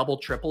and double,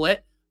 triple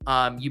it,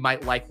 you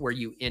might like where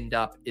you end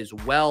up as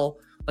well.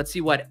 Let's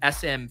see what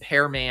SM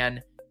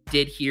Pearman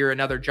did here.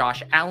 Another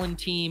Josh Allen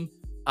team.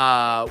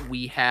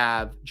 We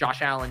have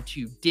Josh Allen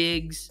to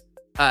Diggs.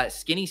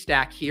 Skinny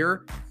stack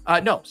here.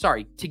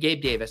 To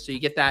Gabe Davis. So you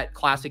get that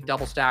classic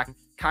double stack.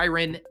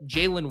 Kyron,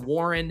 Jaylen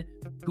Warren,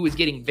 who is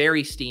getting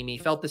very steamy.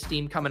 Felt the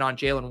steam coming on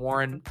Jaylen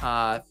Warren,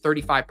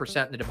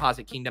 35% in the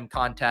Deposit Kingdom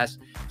contest.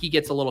 He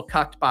gets a little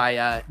cucked by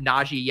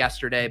Najee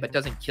yesterday, but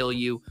doesn't kill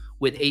you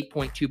with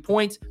 8.2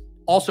 points.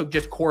 Also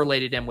just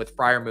correlated him with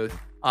Freiermuth,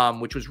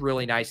 which was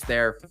really nice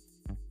there.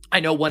 I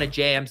know one of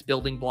JM's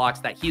building blocks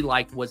that he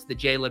liked was the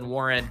Jaylen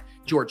Warren,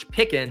 George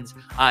Pickens.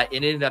 It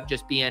ended up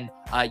just being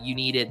you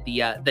needed the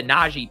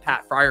Najee,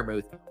 Pat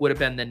Freiermuth would have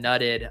been the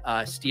nutted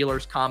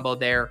Steelers combo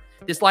there.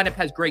 This lineup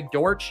has Greg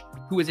Dortch,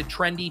 who is a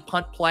trendy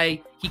punt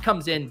play. He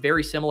comes in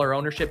very similar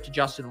ownership to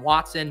Justin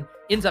Watson,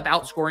 ends up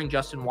outscoring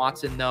Justin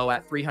Watson, though,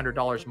 at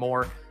 $300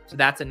 more. So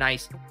that's a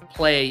nice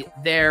play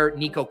there.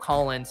 Nico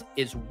Collins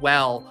as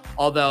well.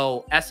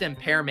 Although SM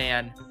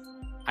Pearman,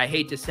 I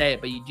hate to say it,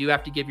 but you do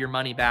have to give your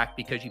money back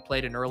because you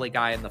played an early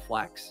guy in the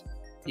flex.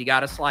 You got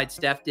to slide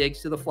Steph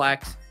Diggs to the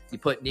flex. You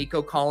put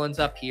Nico Collins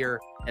up here,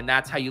 and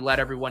that's how you let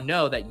everyone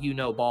know that you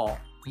know ball.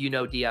 You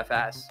know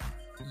DFS.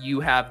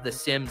 You have the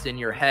Sims in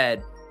your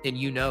head, and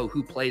you know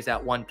who plays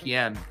at 1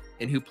 p.m.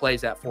 and who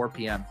plays at 4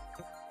 p.m.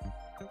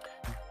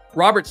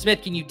 Robert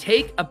Smith, can you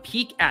take a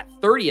peek at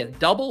 30th?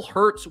 Double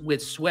Hurts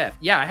with Swift.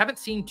 Yeah, I haven't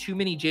seen too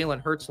many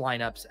Jalen Hurts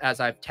lineups as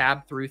I've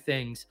tabbed through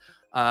things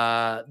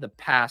the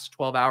past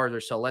 12 hours or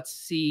so. Let's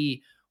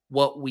see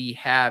what we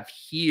have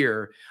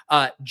here.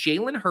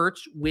 Jalen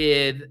Hurts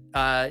with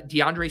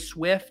DeAndre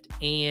Swift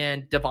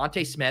and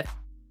Devontae Smith.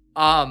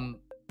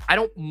 I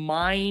don't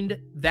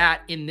mind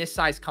that in this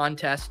size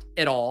contest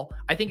at all.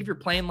 I think if you're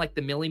playing like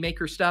the Millie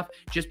Maker stuff,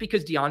 just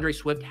because DeAndre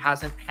Swift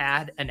hasn't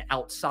had an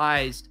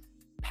outsized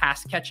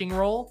pass catching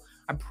role,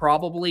 I'm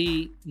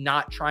probably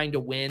not trying to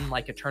win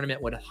like a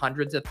tournament with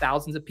hundreds of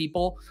thousands of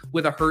people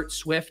with a Hurts,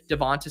 Swift,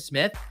 Devonta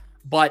Smith.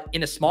 But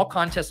in a small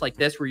contest like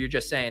this, where you're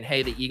just saying,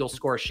 hey, the Eagles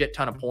score a shit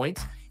ton of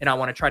points, and I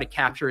want to try to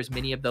capture as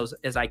many of those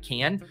as I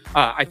can,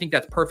 I think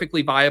that's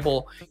perfectly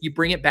viable. You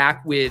bring it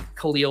back with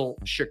Khalil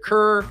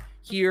Shakur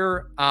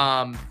here.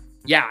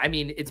 Yeah, I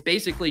mean, it's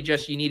basically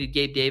just you needed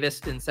Gabe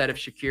Davis instead of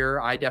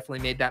Shakir. I definitely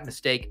made that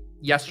mistake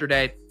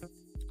yesterday.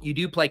 You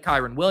do play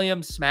Kyron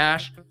Williams,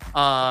 smash.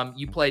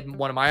 You played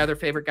one of my other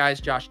favorite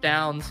guys, Josh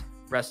Downs,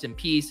 rest in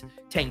peace,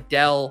 Tank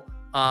Dell,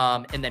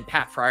 and then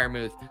Pat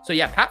Freiermuth. So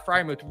yeah, Pat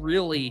Freiermuth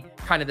really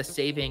kind of the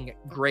saving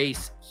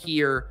grace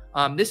here.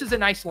 This is a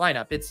nice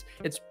lineup. It's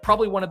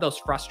probably one of those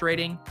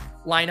frustrating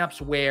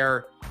lineups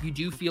where you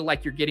do feel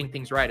like you're getting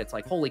things right. It's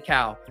like, holy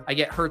cow, I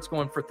get Hurts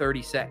going for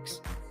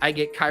 36. I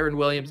get Kyron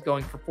Williams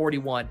going for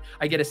 41.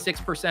 I get a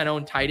 6%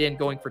 owned tight end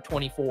going for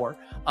 24.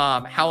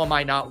 How am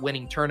I not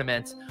winning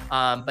tournaments?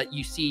 But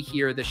you see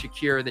here the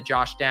Shakir, the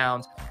Josh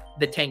Downs,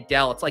 the Tank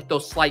Dell. It's like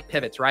those slight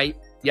pivots, right?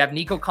 You have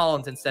Nico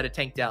Collins instead of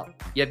Tank Dell.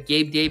 You have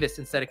Gabe Davis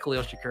instead of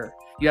Khalil Shakur.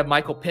 You have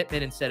Michael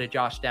Pittman instead of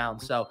Josh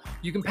Downs. So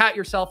you can pat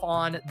yourself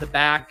on the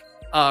back,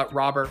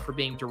 Robert, for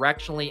being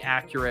directionally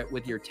accurate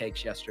with your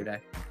takes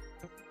yesterday.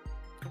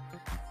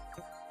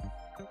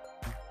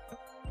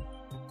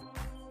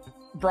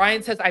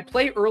 Brian says, I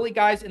play early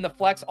guys in the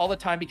flex all the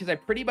time because I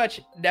pretty much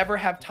never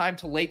have time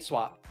to late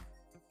swap.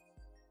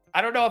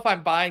 I don't know if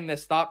I'm buying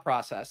this thought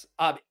process.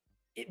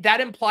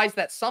 That implies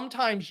that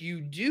sometimes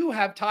you do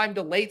have time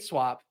to late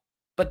swap,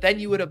 but then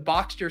you would have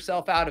boxed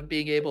yourself out of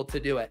being able to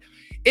do it.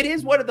 It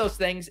is one of those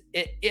things.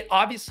 It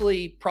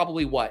obviously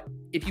probably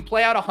if you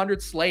play out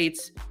 100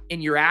 slates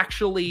and you're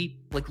actually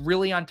like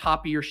really on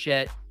top of your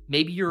shit,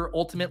 Maybe you're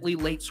ultimately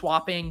late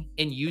swapping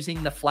and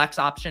using the flex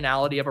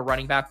optionality of a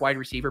running back wide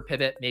receiver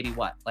pivot, maybe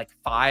like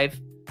 5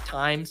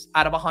 times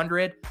out of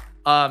 100.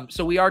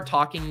 So we are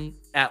talking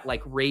at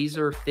like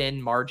razor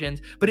thin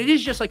margins, but it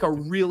is just like a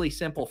really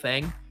simple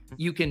thing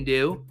you can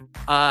do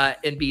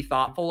and be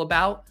thoughtful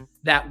about,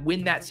 that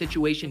when that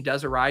situation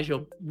does arise,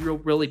 you'll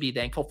really be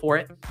thankful for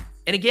it.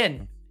 And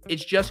again,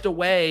 it's just a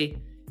way,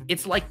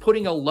 it's like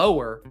putting a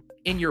lower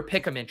in your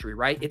pick'em entry,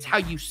 right? It's how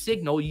you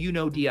signal,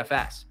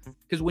 DFS.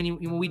 Because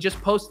when we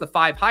just post the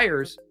 5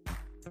 hires,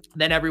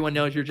 then everyone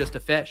knows you're just a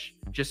fish,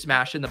 just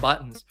smashing the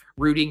buttons,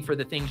 rooting for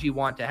the things you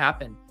want to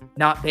happen,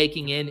 not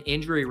baking in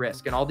injury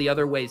risk and all the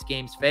other ways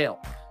games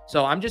fail.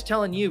 So I'm just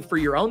telling you, for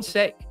your own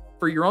sake,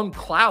 for your own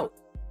clout,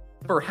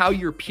 for how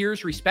your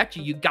peers respect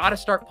you, you got to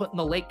start putting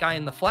the late guy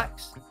in the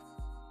flex.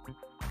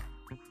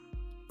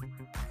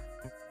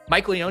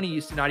 Mike Leone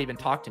used to not even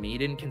talk to me. He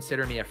didn't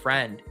consider me a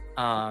friend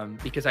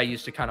because I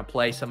used to kind of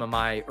play some of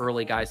my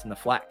early guys in the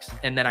flex.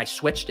 And then I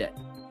switched it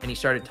and he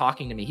started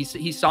talking to me.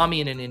 He saw me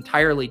in an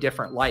entirely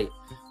different light.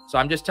 So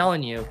I'm just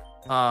telling you,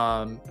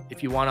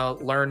 if you want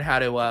to learn how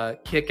to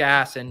kick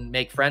ass and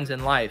make friends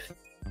in life,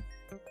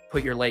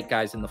 put your late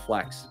guys in the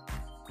flex.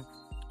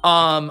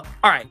 All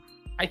right.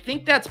 I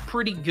think that's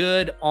pretty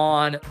good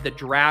on the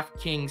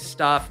DraftKings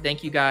stuff.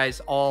 Thank you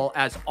guys all,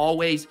 as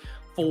always,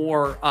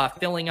 for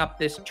filling up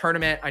this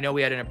tournament. I know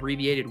we had an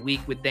abbreviated week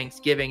with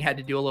Thanksgiving, had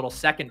to do a little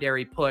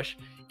secondary push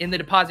in the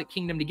Deposit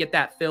Kingdom to get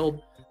that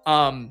filled.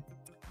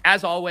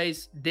 As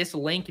always, this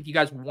link, if you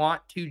guys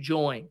want to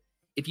join,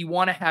 if you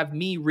want to have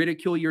me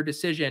ridicule your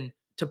decision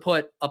to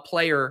put a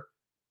player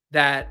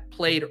that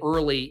played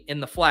early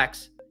in the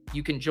flex,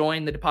 you can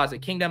join the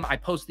Deposit Kingdom. I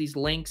post these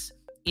links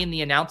in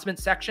the announcement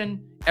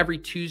section every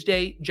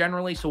Tuesday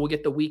generally. So we'll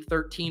get the week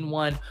 13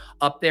 one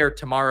up there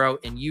tomorrow,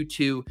 and you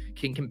too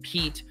can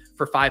compete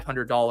for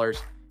 $500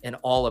 and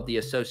all of the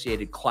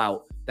associated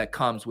clout that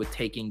comes with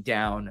taking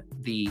down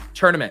the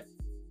tournament.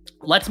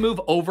 Let's move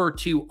over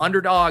to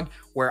Underdog,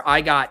 where I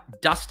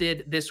got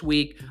dusted this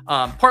week,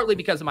 partly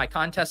because of my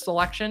contest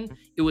selection.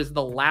 It was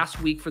the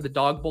last week for the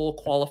Dog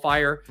Bowl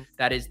qualifier.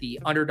 That is the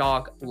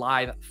Underdog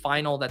Live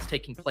final that's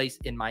taking place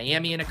in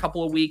Miami in a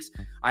couple of weeks.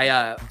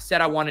 I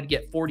said I wanted to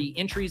get 40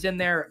 entries in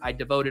there. I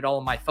devoted all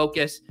of my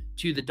focus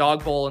to the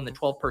Dog Bowl and the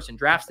 12-person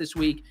drafts this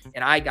week,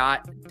 and I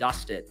got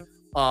dusted.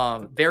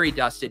 Very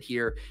dusted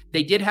here.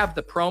 They did have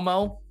the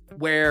promo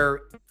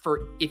where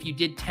if you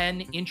did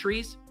 10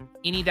 entries,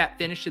 any that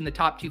finished in the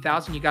top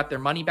 2,000, you got their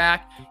money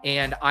back.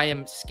 And I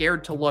am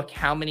scared to look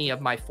how many of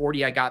my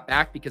 40 I got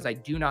back, because I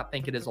do not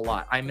think it is a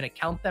lot. I'm going to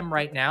count them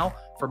right now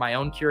for my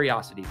own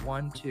curiosity.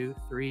 1, 2,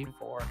 3,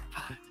 4,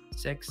 5,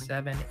 6,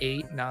 7,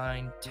 8,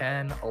 9,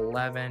 10,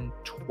 11,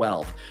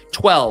 12.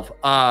 12.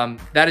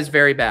 That is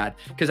very bad,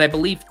 because I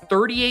believe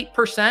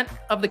 38%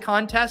 of the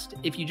contest,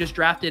 if you just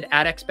drafted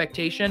at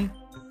expectation,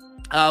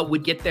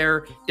 would get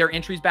their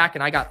entries back,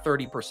 and I got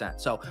 30%.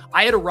 So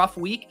I had a rough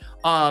week,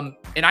 and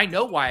I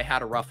know why I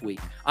had a rough week.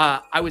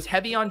 I was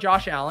heavy on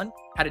Josh Allen,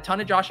 had a ton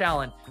of Josh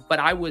Allen, but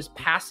I was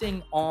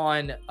passing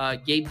on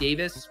Gabe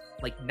Davis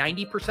like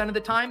 90% of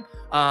the time.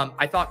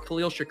 I thought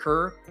Khalil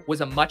Shakur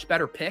was a much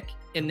better pick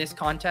in this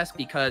contest,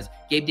 because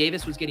Gabe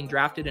Davis was getting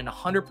drafted in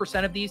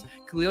 100% of these.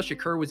 Khalil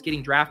Shakur was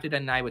getting drafted,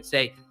 and I would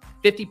say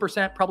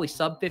 50%, probably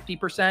sub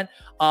 50%.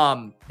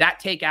 That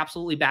take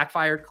absolutely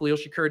backfired. Khalil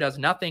Shakur does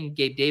nothing.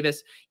 Gabe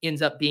Davis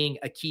ends up being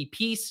a key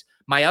piece.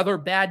 My other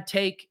bad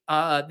take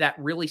that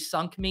really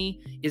sunk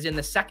me is in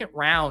the second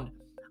round.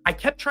 I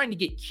kept trying to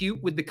get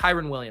cute with the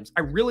Kyren Williams.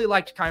 I really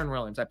liked Kyren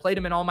Williams. I played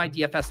him in all my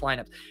DFS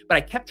lineups, but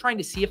I kept trying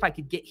to see if I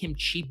could get him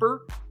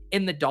cheaper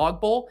in the Dog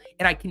Bowl,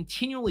 and I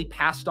continually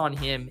passed on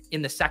him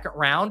in the second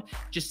round,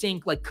 just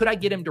saying, like, could I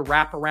get him to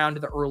wrap around to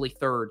the early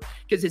third?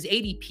 Because his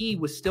ADP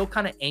was still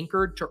kind of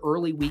anchored to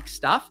early week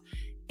stuff,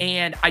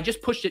 and I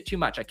just pushed it too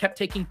much. I kept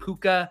taking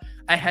Puka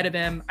ahead of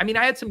him. I mean,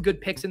 I had some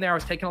good picks in there. I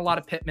was taking a lot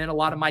of Pittman, a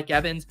lot of Mike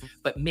Evans,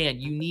 but man,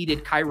 you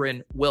needed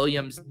Kyren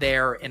Williams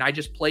there, and I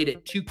just played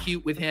it too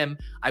cute with him.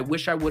 I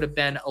wish I would have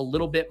been a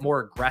little bit more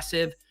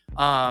aggressive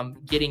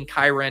getting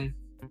Kyren.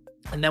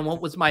 And then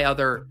what was my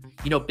other,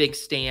 big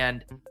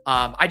stand?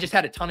 I just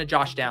had a ton of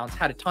Josh Downs,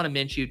 had a ton of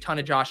Minshew, ton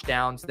of Josh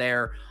Downs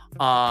there.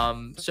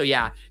 So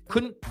yeah,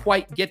 couldn't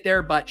quite get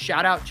there, but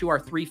shout out to our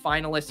 3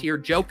 finalists here.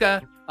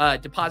 Joka,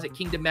 Deposit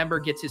Kingdom member,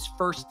 gets his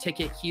first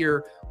ticket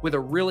here with a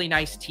really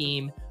nice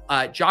team.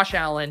 Josh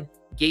Allen,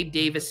 Gabe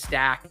Davis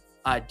stack,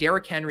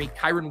 Derrick Henry,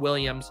 Kyren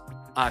Williams,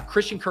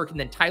 Christian Kirk, and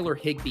then Tyler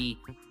Higbee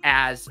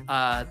as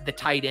the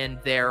tight end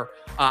there.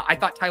 I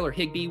thought Tyler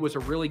Higbee was a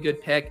really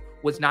good pick,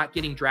 was not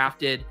getting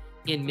drafted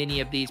in many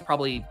of these,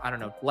 probably, I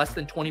don't know, less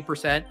than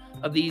 20%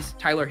 of these,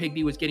 Tyler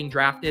Higbee was getting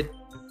drafted.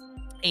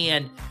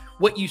 And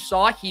what you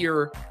saw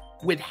here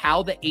with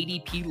how the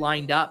ADP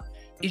lined up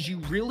is you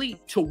really,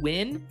 to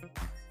win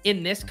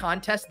in this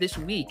contest this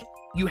week,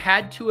 you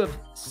had to have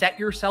set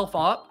yourself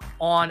up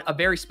on a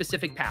very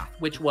specific path,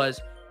 which was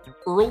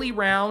early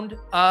round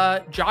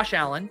Josh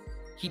Allen.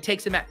 He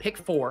takes him at pick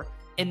 4.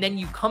 And then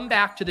you come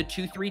back to the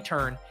 2-3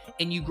 turn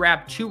and you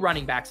grab 2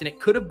 running backs. And it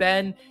could have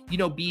been,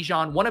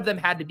 Bijan. One of them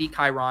had to be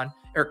Kyron.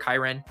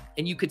 Kyren.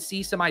 And you could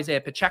see some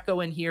Isaiah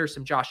Pacheco in here,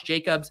 some Josh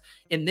Jacobs.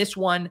 In this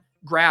one,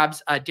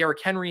 grabs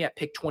Derrick Henry at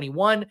pick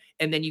 21,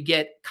 and then you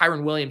get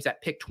Kyren Williams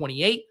at pick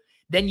 28.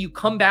 Then you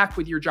come back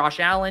with your Josh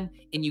Allen,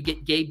 and you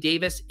get Gabe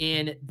Davis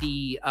in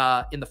the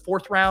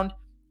 4th round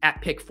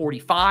at pick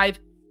 45.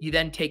 You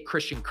then take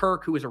Christian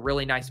Kirk, who is a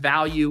really nice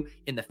value,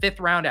 in the 5th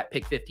round at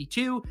pick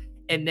 52.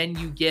 And then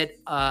you get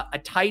a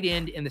tight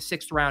end in the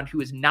 6th round who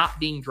is not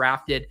being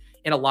drafted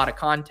in a lot of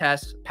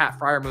contests, Pat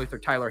Freiermuth or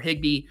Tyler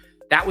Higbee.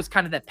 That was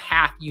kind of the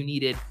path you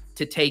needed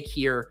to take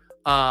here.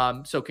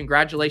 So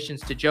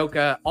congratulations to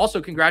Joka. Also,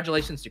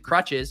 congratulations to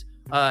Crutches,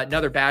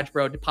 another Badge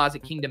Bro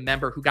Deposit Kingdom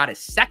member who got his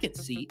 2nd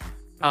seat.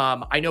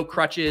 I know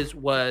Crutches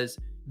was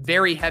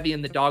very heavy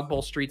in the dog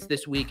bowl streets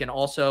this week and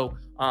also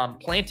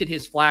planted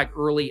his flag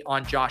early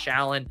on Josh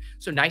Allen.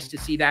 So nice to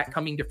see that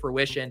coming to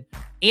fruition.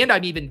 And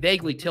I'm even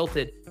vaguely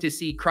tilted to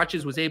see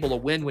Crutches was able to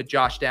win with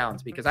Josh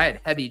Downs because I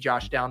had heavy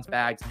Josh Downs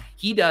bags.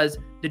 He does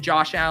the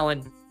Josh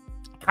Allen,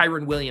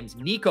 Kyren Williams,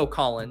 Nico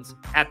Collins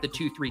at the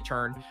 2-3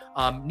 turn.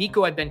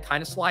 Nico had been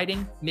kind of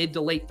sliding mid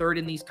to late 3rd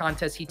in these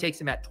contests. He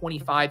takes him at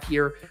 25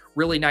 here.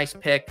 Really nice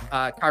pick.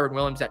 Kyren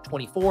Williams at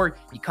 24.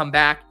 You come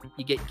back,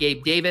 you get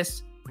Gabe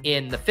Davis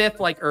in the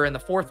 5th, in the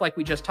 4th, like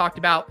we just talked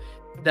about.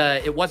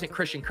 It wasn't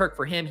Christian Kirk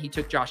for him. He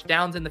took Josh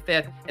Downs in the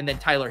 5th and then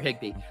Tyler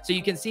Higbee. So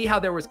you can see how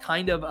there was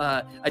kind of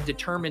a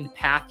determined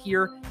path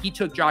here. He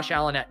took Josh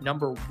Allen at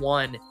number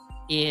 1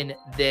 in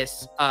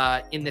this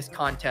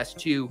contest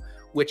too,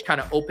 which kind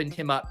of opened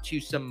him up to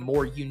some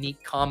more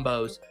unique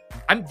combos.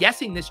 I'm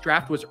guessing this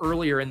draft was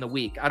earlier in the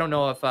week. I don't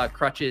know if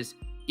Crutches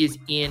is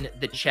in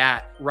the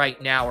chat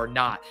right now or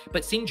not,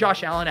 but seeing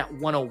Josh Allen at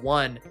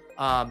 101,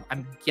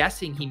 I'm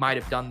guessing he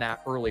might have done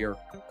that earlier.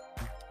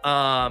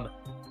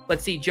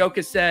 Let's see.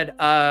 Joka said,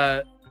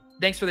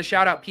 thanks for the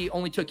shout out, Pete.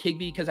 Only took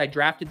Higbee because I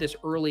drafted this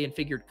early and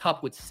figured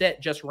Kupp would sit.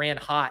 Just ran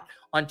hot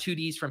on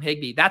 2Ds from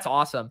Higbee. That's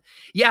awesome.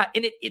 Yeah.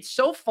 And it's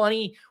so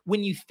funny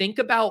when you think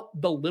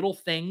about the little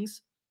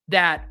things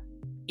that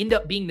end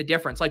up being the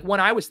difference. Like when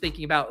I was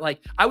thinking about,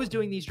 I was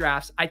doing these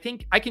drafts, I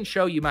think I can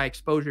show you my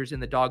exposures in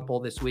the dog bowl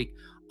this week.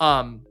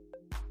 I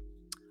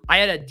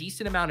had a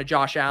decent amount of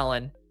Josh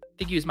Allen.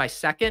 I think he was my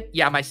second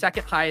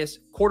highest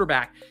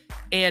quarterback.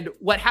 And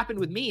what happened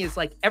with me is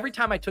every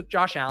time I took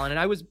Josh Allen, and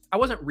I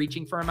wasn't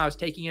reaching for him. I was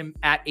taking him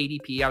at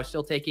ADP. I was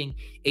still taking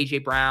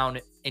AJ Brown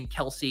and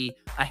Kelsey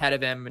ahead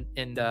of him.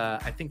 And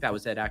I think that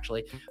was it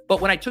actually. But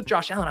when I took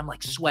Josh Allen, I'm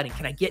sweating.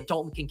 Can I get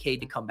Dalton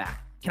Kincaid to come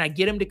back? Can I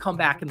get him to come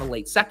back in the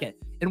late 2nd?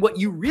 And what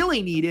you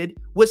really needed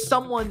was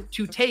someone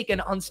to take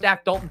and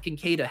unstack Dalton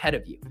Kincaid ahead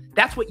of you.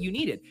 That's what you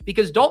needed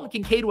because Dalton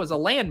Kincaid was a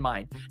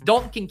landmine.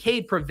 Dalton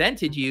Kincaid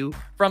prevented you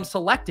from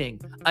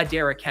selecting a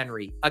Derrick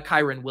Henry, a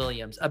Kyren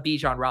Williams, a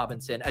Bijan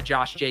Robinson, a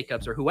Josh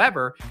Jacobs, or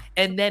whoever.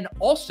 And then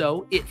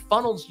also it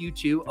funnels you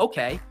to,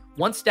 okay,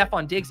 once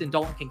Stephon Diggs and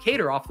Dalton Kincaid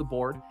are off the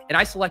board and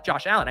I select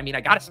Josh Allen,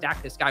 I got to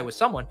stack this guy with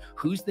someone.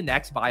 Who's the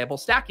next viable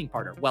stacking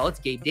partner? Well, it's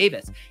Gabe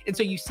Davis. And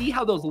so you see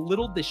how those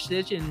little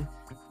decision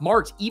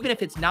marks, even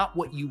if it's not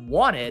what you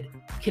wanted,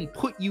 can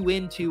put you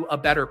into a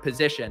better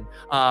position.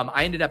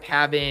 I ended up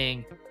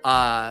having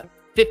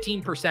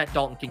 15%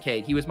 Dalton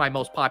Kincaid. He was my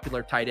most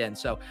popular tight end.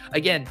 So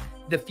again,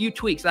 the few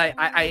tweaks,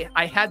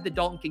 I had the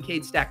Dalton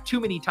Kincaid stack too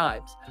many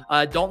times.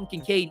 Dalton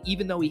Kincaid,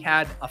 even though he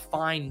had a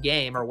fine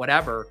game or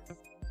whatever,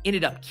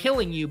 ended up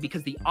killing you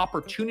because the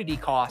opportunity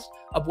cost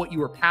of what you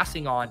were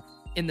passing on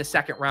in the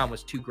 2nd round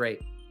was too great.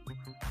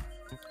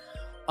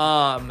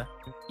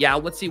 Yeah,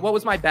 let's see. What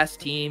was my best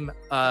team?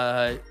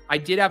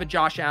 I did have a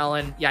Josh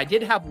Allen. Yeah, I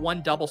did have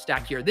one double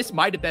stack here. This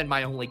might have been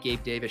my only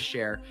Gabe Davis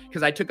share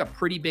because I took a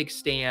pretty big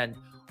stand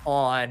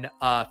on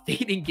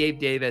fading Gabe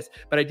Davis,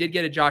 but I did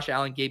get a Josh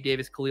Allen, Gabe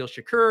Davis, Khalil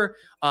Shakur,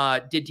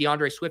 did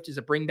DeAndre Swift as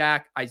a bring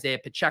back, Isaiah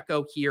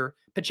Pacheco here.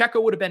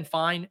 Pacheco would have been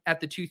fine at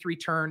the 2-3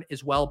 turn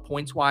as well,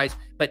 points wise,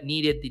 but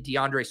needed the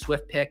DeAndre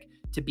Swift pick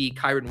to be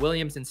Kyren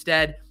Williams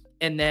instead.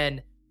 And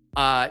then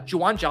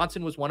Juwan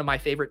Johnson was one of my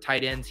favorite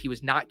tight ends. He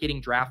was not getting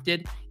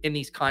drafted in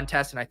these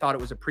contests, and I thought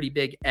it was a pretty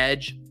big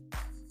edge.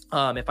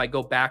 If I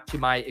go back to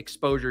my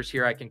exposures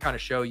here, I can kind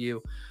of show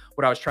you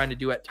what I was trying to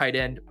do at tight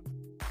end.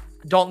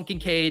 Dalton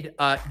Kincaid,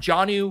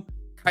 Jonnu,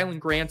 Kylan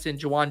Granson,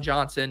 Juwan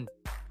Johnson,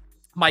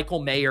 Michael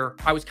Mayer.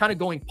 I was kind of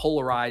going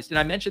polarized. And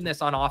I mentioned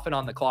this on Off and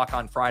On the Clock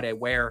on Friday,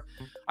 where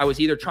I was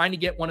either trying to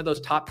get one of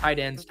those top tight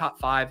ends, top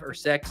 5 or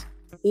 6,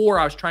 or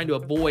I was trying to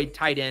avoid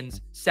tight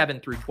ends 7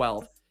 through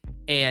 12.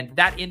 And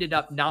that ended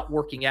up not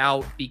working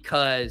out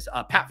because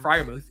Pat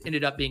Freiermuth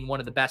ended up being one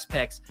of the best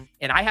picks.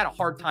 And I had a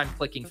hard time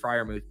clicking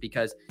Freiermuth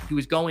because he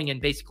was going in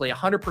basically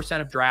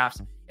 100% of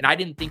drafts. And I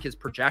didn't think his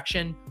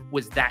projection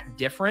was that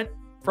different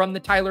from the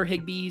Tyler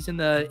Higbees and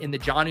the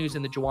Jonnus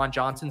and the Juwan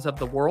Johnsons of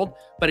the world,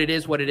 but it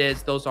is what it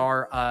is. Those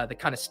are the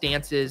kind of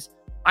stances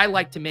I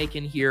like to make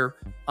in here.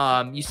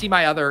 You see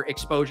my other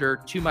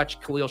exposure, too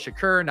much Khalil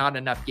Shakur, not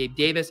enough Gabe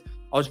Davis.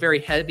 I was very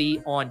heavy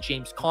on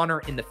James Conner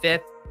in the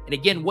 5th. And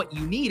again, what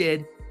you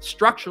needed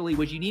structurally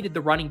was you needed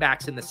the running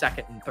backs in the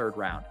 2nd and 3rd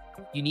round.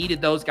 You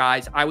needed those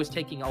guys. I was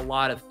taking a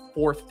lot of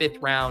 4th, 5th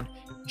round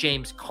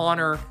James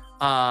Conner,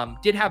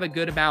 Did have a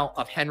good amount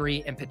of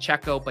Henry and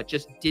Pacheco, but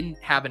just didn't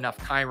have enough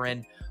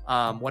Kyren.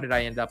 What did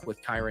I end up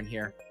with Kyren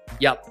here?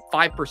 Yep,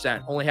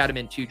 5%. Only had him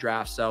in 2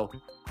 drafts. So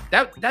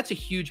that's a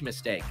huge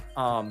mistake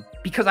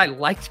because I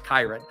liked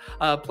Kyren.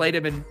 Played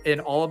him in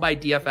all of my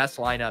DFS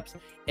lineups,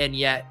 and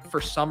yet for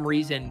some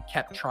reason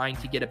kept trying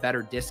to get a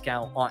better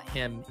discount on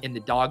him in the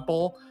dog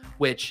bowl,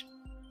 which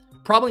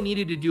probably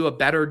needed to do a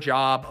better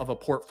job of a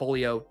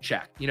portfolio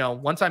check.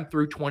 Once I'm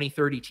through 20,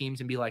 30 teams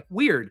and be like,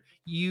 weird,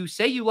 you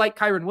say you like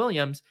Kyren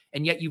Williams,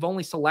 and yet you've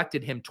only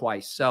selected him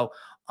twice. So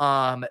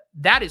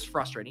that is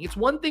frustrating. It's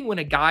one thing when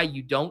a guy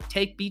you don't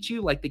take beats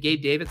you, like the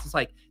Gabe Davis. It's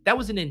like, that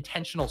was an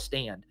intentional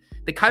stand.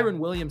 The Kyren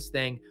Williams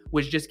thing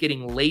was just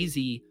getting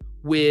lazy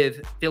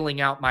with filling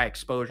out my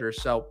exposure.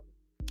 So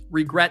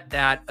regret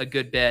that a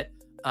good bit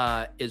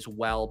as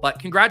well. But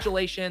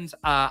congratulations.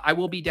 I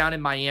will be down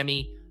in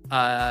Miami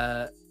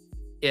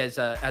as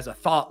a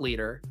thought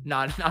leader,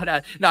 not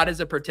as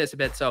a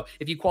participant. So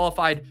if you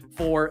qualified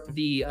for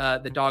the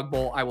dog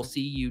bowl, I will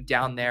see you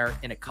down there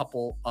in a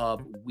couple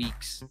of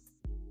weeks.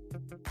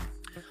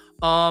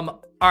 All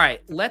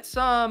right, let's,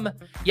 I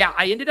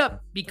ended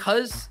up,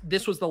 because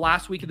this was the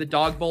last week of the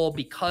dog bowl,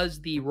 because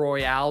the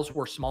Royales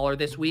were smaller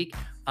this week,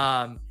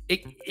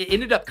 it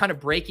ended up kind of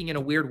breaking in a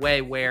weird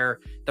way where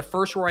the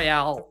first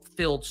Royale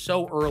filled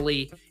so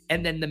early,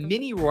 and then the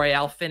mini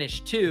Royale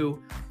finished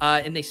too,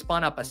 and they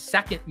spun up a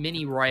second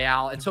mini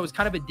Royale. And so it was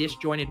kind of a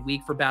disjointed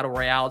week for Battle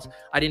Royales.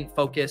 I didn't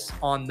focus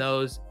on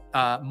those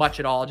much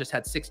at all. Just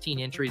had 16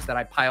 entries that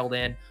I piled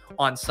in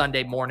on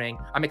Sunday morning.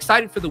 I'm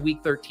excited for the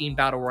week 13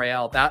 Battle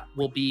Royale. That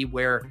will be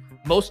where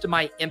most of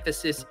my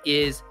emphasis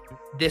is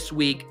this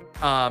week.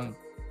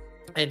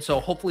 And so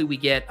hopefully we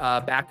get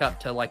back up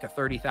to like a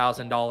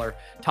 $30,000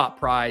 top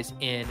prize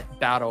in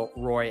Battle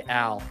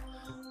Royale.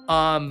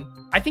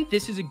 I think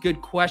this is a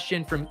good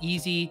question from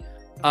Easy.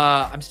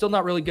 I'm still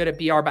not really good at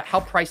BR, but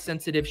how price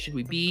sensitive should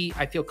we be?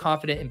 I feel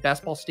confident in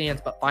best ball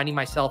stands, but finding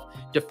myself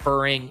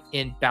deferring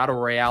in Battle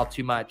Royale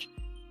too much.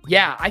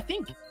 Yeah, I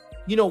think,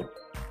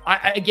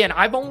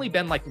 I've only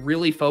been like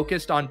really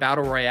focused on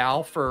Battle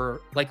Royale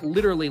for like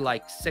literally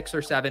like 6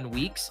 or 7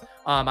 weeks.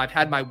 I've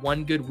had my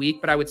one good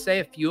week, but I would say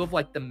a few of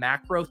like the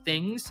macro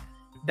things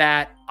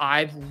that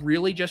I've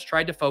really just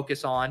tried to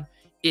focus on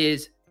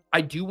is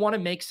I do want to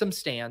make some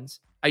stands.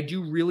 I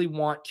do really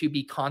want to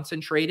be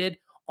concentrated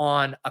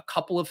on a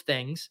couple of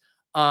things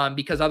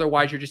because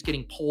otherwise you're just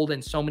getting pulled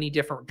in so many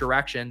different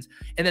directions.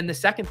 And then the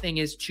second thing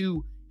is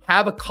to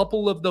have a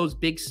couple of those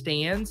big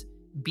stands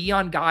be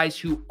on guys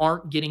who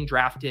aren't getting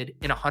drafted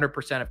in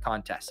 100% of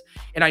contests.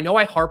 And I know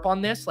I harp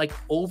on this like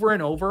over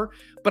and over,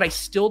 but I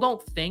still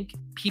don't think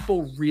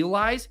people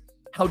realize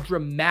how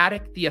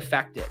dramatic the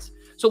effect is.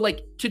 So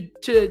like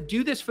to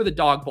do this for the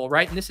dog bowl,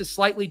 right? And this is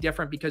slightly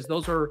different because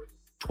those are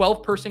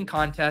 12-person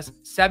contests,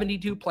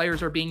 72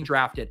 players are being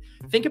drafted.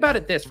 Think about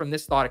it from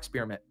this thought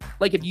experiment.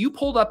 Like if you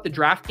pulled up the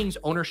DraftKings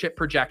ownership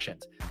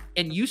projections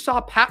and you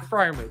saw Pat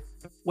Freiermuth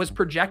was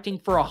projecting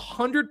for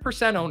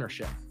 100%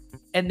 ownership,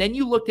 and then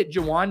you looked at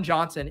Jawan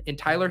Johnson and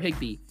Tyler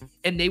Higbee,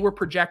 and they were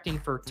projecting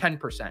for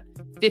 10%,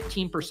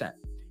 15%.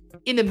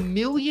 In a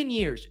million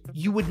years,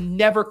 you would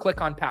never click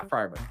on Pat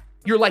Freiermuth.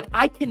 You're like,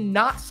 I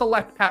cannot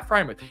select Pat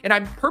Freiermuth. And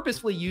I'm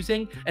purposefully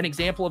using an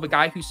example of a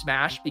guy who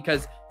smashed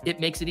because it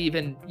makes it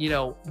even,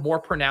 more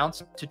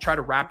pronounced to try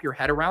to wrap your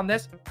head around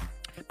this.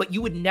 But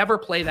you would never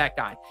play that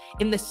guy.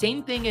 And the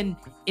same thing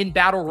in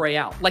Battle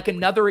Royale, like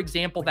another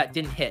example that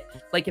didn't hit.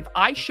 Like if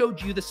I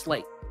showed you the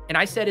slate and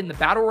I said in the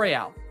Battle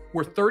Royale,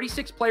 where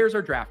 36 players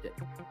are drafted,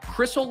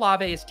 Chris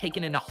Olave is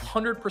taken in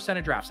 100%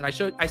 of drafts.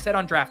 And I said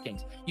on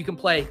DraftKings, you can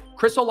play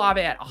Chris Olave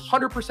at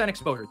 100%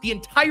 exposure. The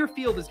entire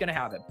field is going to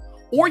have him.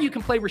 Or you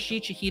can play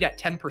Rashid Shaheed at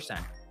 10%.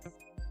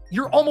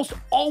 You're almost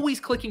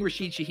always clicking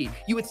Rashid Shaheed.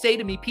 You would say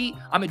to me, Pete,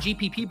 I'm a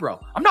GPP bro.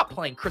 I'm not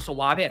playing Chris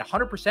Olave at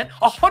 100%.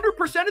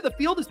 100% of the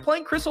field is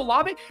playing Chris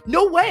Olave?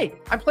 No way.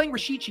 I'm playing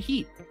Rashid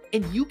Shaheed.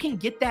 And you can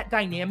get that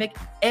dynamic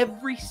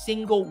every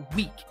single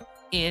week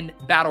in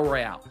Battle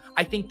Royale.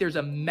 I think there's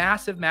a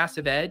massive,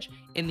 massive edge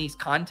in these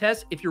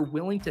contests if you're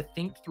willing to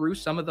think through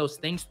some of those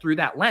things through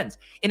that lens.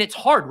 And it's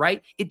hard,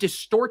 right? It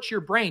distorts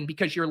your brain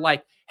because you're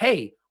like,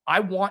 hey, I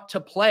want to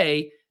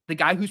play the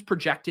guy who's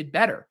projected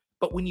better.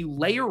 But when you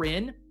layer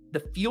in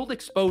the field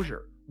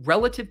exposure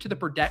relative to the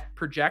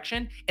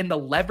projection and the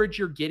leverage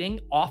you're getting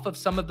off of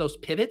some of those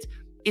pivots,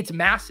 it's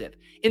massive.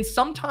 And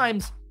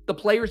sometimes the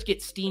players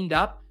get steamed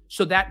up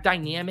so that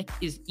dynamic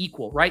is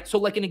equal, right? So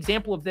like an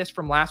example of this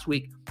from last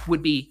week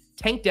would be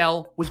Tank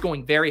Dell was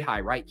going very high,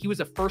 right? He was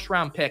a first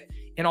round pick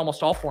in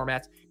almost all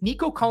formats.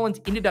 Nico Collins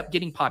ended up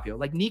getting popular.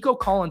 Like Nico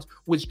Collins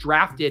was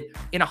drafted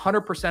in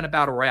 100% of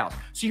Battle Royales.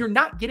 So you're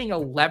not getting a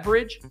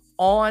leverage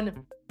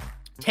on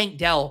Tank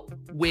Dell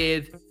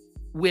with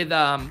with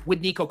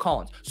Nico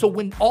Collins. So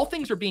when all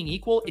things are being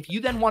equal, if you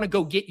then want to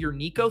go get your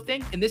Nico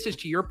thing, and this is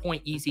to your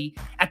point, Easy,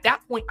 at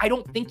that point, I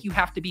don't think you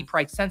have to be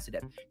price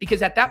sensitive,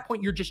 because at that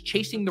point, you're just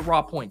chasing the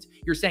raw points.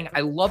 You're saying,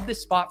 I love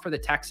this spot for the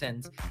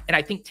Texans, and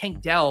I think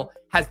Tank Dell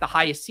has the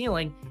highest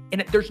ceiling,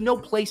 and there's no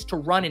place to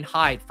run and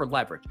hide for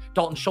leverage.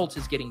 Dalton Schultz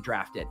is getting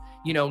drafted.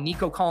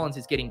 Nico Collins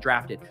is getting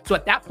drafted. So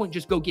at that point,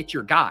 just go get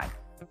your guy.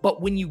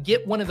 But when you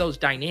get one of those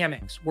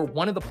dynamics where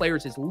one of the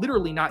players is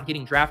literally not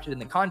getting drafted in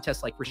the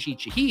contest, like Rashid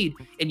Shaheed,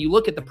 and you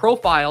look at the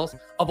profiles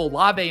of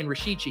Olave and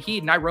Rashid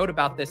Shaheed, and I wrote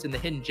about this in the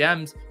Hidden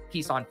Gems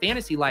piece on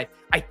Fantasy Life,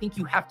 I think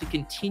you have to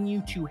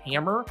continue to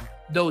hammer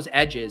those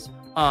edges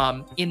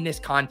in this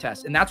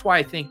contest. And that's why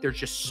I think there's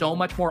just so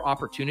much more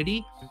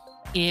opportunity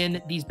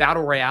in these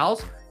battle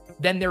royales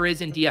than there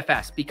is in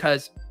DFS,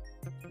 because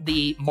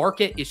the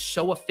market is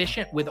so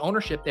efficient with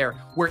ownership there,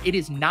 where it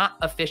is not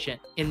efficient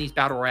in these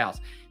battle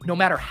royales. No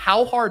matter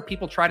how hard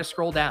people try to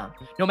scroll down,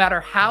 no matter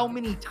how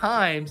many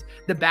times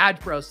the badge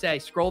bros say,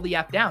 scroll the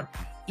F down,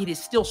 it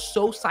is still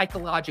so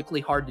psychologically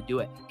hard to do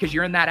it, because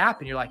you're in that app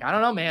and you're like, I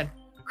don't know, man,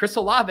 Chris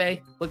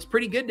Olave looks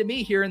pretty good to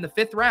me here in the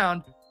 5th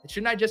round.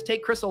 Shouldn't I just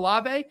take Chris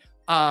Olave?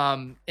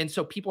 And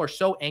so people are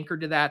so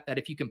anchored to that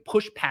if you can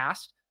push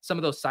past some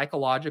of those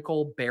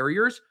psychological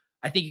barriers,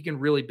 I think you can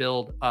really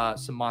build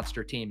some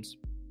monster teams.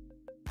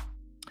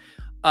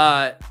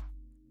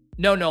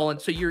 No, Nolan.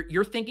 So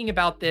you're thinking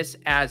about this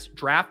as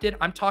drafted.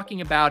 I'm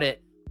talking about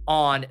it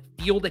on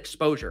field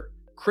exposure.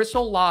 Chris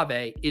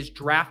Olave is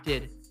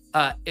drafted.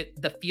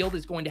 The field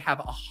is going to have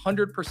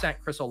 100%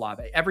 Chris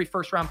Olave. Every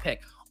first round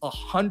pick,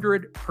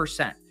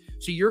 100%.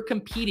 So you're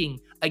competing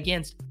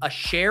against a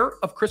share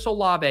of Chris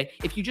Olave.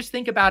 If you just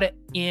think about it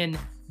in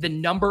the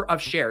number of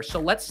shares. So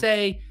let's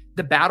say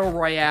the battle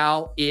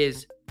royale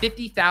is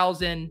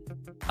 50,000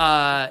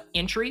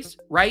 entries,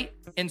 right?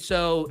 And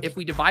so if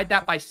we divide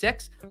that by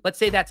 6, let's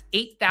say that's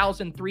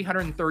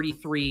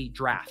 8,333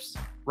 drafts,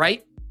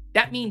 right?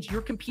 That means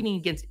you're competing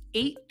against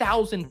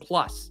 8,000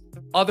 plus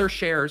other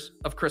shares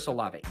of Chris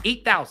Olave,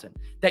 8,000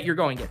 that you're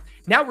going against.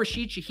 Now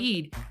Rashid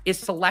Shaheed is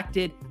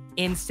selected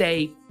in,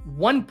 say,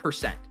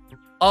 1%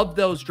 of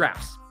those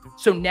drafts.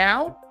 So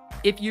now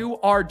if you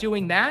are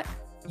doing that,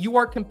 you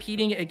are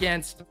competing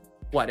against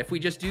what? If we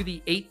just do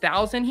the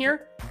 8,000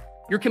 here,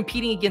 you're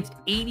competing against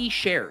 80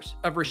 shares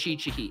of Rashid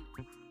Shaheed.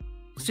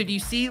 So do you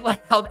see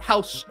like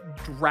how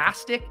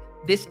drastic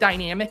this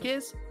dynamic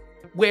is?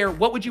 Where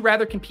what would you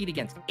rather compete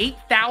against?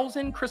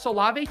 8,000 Chris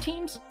Olave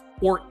teams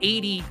or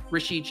 80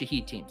 Rashid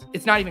Shaheed teams?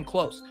 It's not even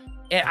close.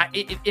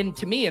 And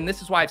to me, and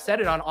this is why I've said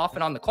it on Off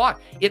and On the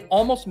Clock, it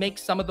almost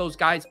makes some of those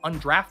guys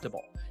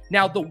undraftable.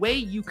 Now, the way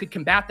you could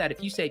combat that,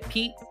 if you say,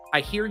 Pete,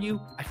 I hear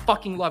you, I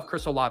fucking love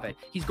Chris Olave.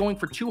 He's going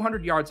for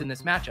 200 yards in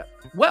this matchup.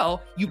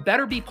 Well, you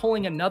better be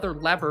pulling another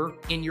lever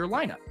in your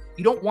lineup.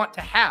 You don't want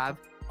to have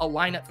a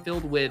lineup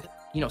filled with,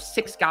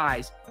 6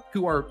 guys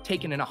who are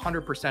taken in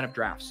 100% of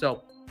drafts.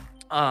 So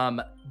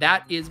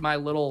that is my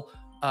little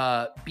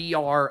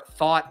BR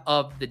thought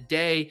of the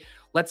day.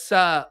 Let's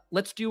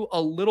do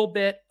a little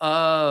bit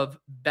of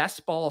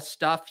best ball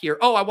stuff here.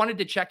 Oh, I wanted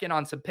to check in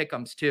on some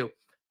pick'ems too.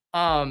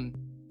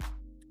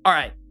 All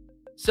right.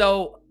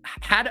 So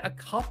had a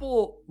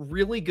couple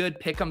really good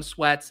pick'em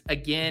sweats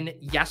again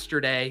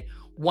yesterday.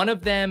 One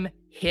of them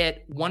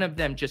hit, one of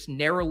them just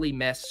narrowly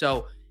missed.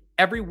 So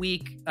every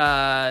week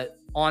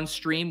on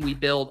stream, we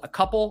build a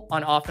couple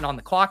on Off and On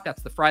the Clock.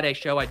 That's the Friday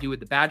show I do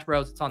with the Badge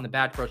Bros. It's on the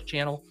Badge Bros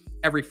channel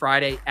every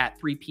Friday at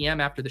 3 p.m.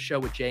 after the show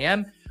with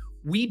JM.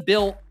 We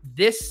built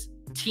this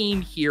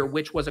team here,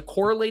 which was a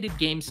correlated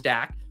game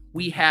stack.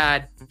 We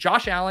had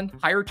Josh Allen,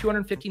 higher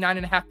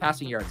 259.5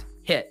 passing yards,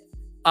 hit.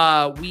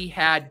 We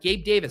had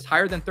Gabe Davis,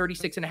 higher than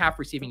 36.5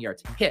 receiving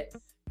yards, hit.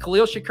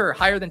 Khalil Shakur,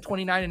 higher than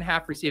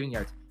 29.5 receiving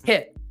yards,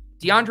 hit.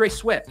 DeAndre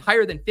Swift,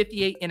 higher than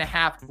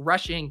 58.5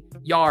 rushing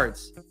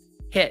yards,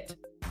 hit.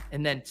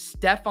 And then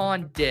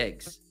Stephon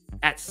Diggs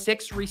at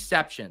 6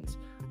 receptions,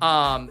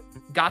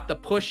 got the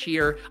push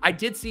here. I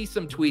did see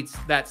some tweets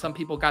that some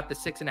people got the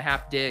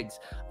 6.5 Diggs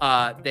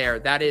there.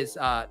 That is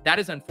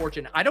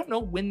unfortunate. I don't know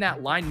when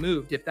that line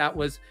moved, if that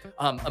was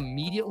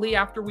immediately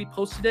after we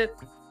posted it,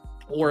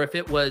 or if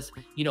it was,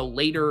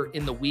 later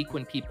in the week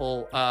when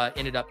people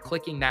ended up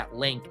clicking that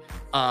link.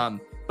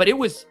 But it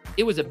was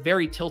a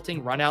very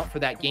tilting run out for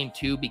that game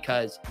too,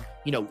 because,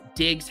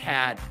 Diggs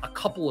had a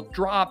couple of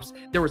drops.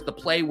 There was the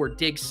play where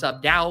Diggs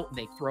subbed out and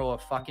they throw a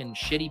fucking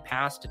shitty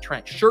pass to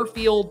Trent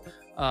Sherfield.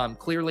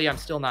 Clearly I'm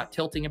still not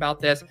tilting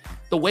about this.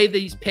 The way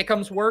these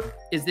pick'ems work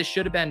is this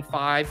should have been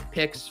 5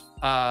 picks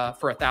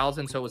for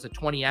 1,000. So it was a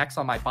 20X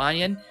on my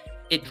buy-in.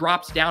 It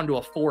drops down to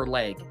a 4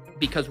 leg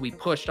because we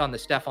pushed on the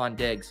Stephon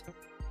Diggs.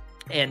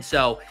 And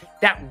so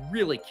that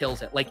really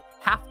kills it. Like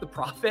half the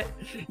profit,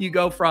 you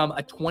go from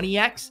a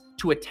 20X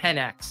to a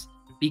 10X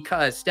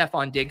because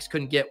Stephon Diggs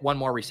couldn't get one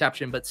more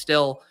reception, but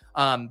still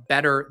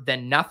better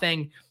than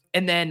nothing.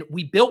 And then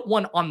we built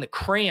one on the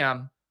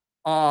cram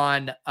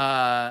on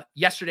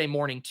yesterday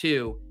morning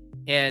too.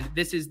 And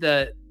this is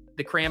the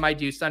cram I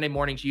do Sunday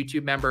mornings,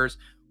 YouTube members.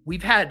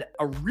 we've had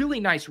a really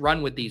nice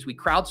run with these. We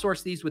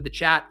crowdsource these with the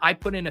chat. I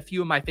put in a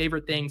few of my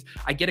favorite things.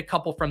 I get a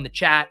couple from the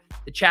chat.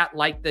 The chat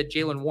liked the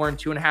Jaylen Warren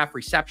 2.5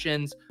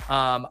 receptions.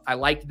 I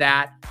liked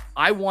that.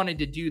 I wanted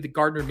to do the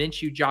Gardner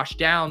Minshew, Josh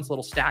Downs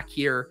little stack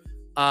here.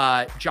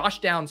 Josh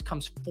Downs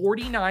comes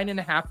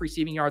 49.5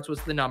 receiving yards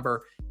was the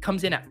number.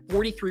 Comes in at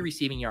 43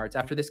 receiving yards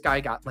after this guy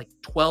got like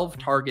 12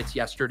 targets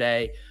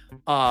yesterday.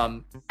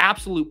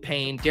 Absolute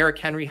pain. Derrick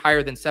Henry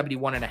higher than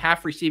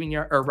 71.5 receiving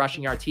or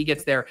rushing yards. He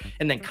gets there.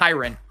 And then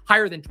Kyron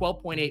higher than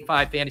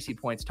 12.85 fantasy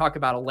points. Talk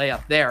about a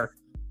layup there.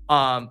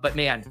 But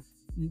man,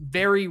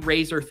 very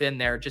razor thin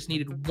there. Just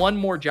needed one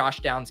more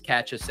Josh Downs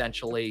catch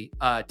essentially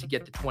to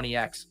get the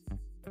 20x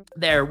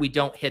there. We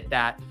don't hit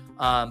that.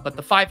 But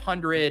the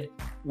 500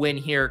 win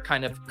here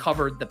kind of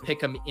covered the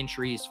pick'em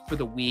entries for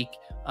the week.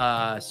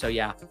 So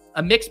yeah,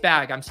 a mixed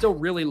bag. I'm still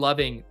really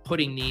loving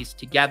putting these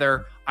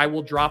together. I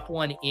will drop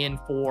one in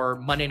for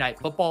Monday Night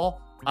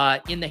Football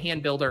in the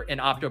Hand Builder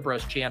and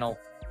OptoBros channel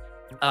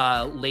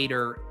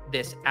later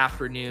this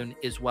afternoon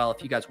as well,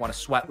 if you guys want to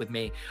sweat with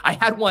me. I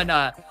had one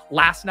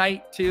last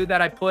night too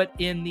that I put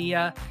in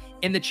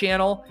the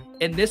channel,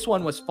 and this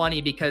one was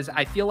funny because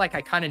I feel like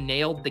I kind of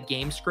nailed the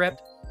game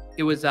script.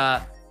 It was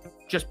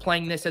just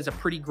playing this as a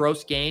pretty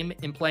gross game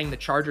and playing the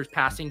Chargers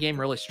passing game,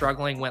 really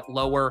struggling, went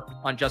lower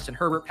on Justin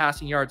Herbert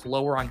passing yards,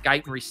 lower on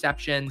Guyton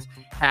receptions,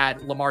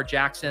 had Lamar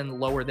Jackson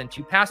lower than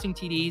 2 passing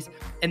TDs.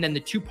 And then the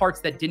 2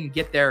 parts that didn't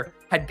get there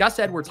had Gus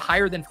Edwards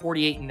higher than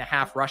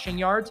 48.5 rushing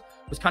yards,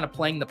 was kind of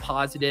playing the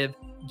positive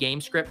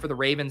game script for the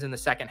Ravens in the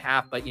second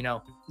half. But,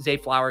 Zay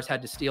Flowers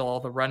had to steal all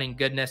the running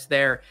goodness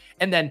there.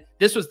 And then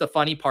this was the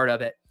funny part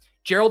of it.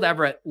 Gerald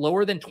Everett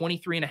lower than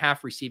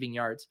 23.5 receiving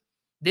yards.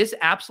 This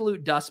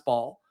absolute dust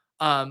ball,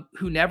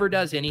 who never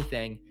does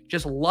anything,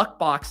 just luck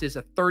boxes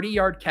a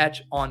 30-yard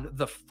catch on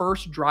the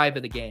first drive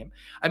of the game.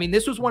 I mean,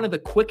 this was one of the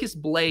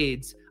quickest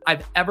blades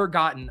I've ever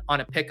gotten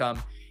on a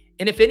pick'em.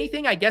 And if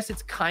anything, I guess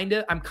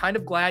I'm kind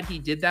of glad he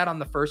did that on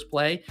the first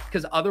play,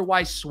 because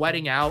otherwise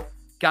sweating out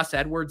Gus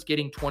Edwards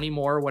getting 20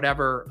 more,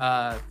 whatever,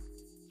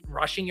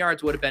 rushing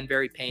yards would have been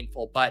very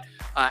painful. But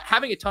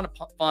having a ton of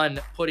fun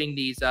putting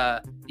these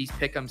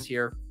pick'ems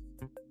here.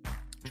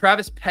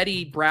 Travis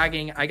Petty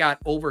bragging, I got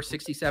over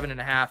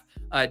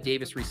 67.5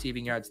 Davis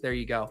receiving yards. There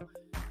you go.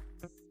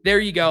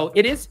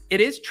 It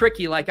is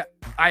tricky. Like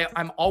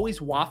I'm always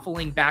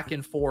waffling back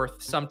and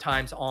forth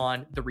sometimes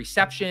on the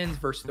receptions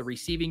versus the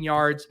receiving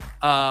yards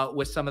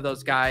with some of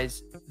those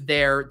guys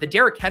there. The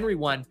Derrick Henry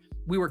one,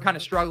 we were kind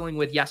of struggling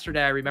with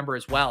yesterday, I remember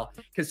as well,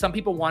 because some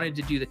people wanted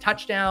to do the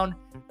touchdown.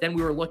 Then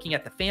we were looking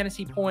at the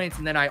fantasy points,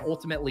 and then I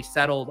ultimately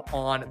settled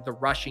on the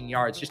rushing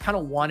yards. Just kind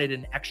of wanted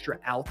an extra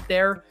out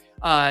there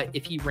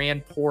if he ran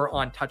poor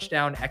on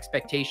touchdown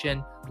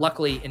expectation.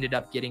 Luckily, ended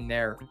up getting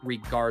there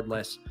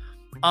regardless.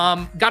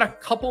 Got a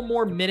couple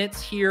more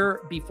minutes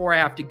here before I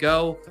have to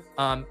go.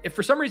 If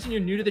for some reason you're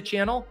new to the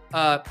channel,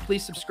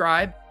 please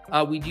subscribe.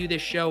 We do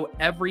this show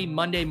every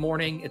Monday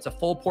morning. It's a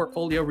full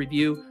portfolio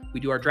review. We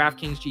do our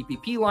DraftKings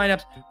GPP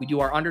lineups. We do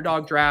our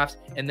underdog drafts,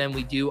 and then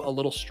we do a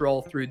little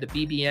stroll through the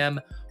BBM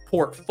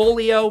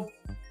portfolio.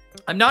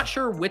 I'm not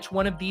sure which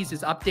one of these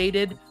is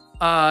updated.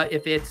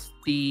 If it's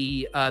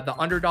the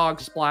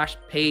underdog splash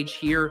page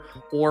here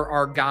or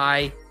our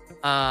guy,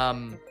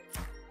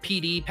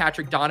 PD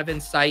Patrick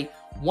Donovan's site.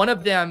 One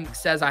of them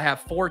says I have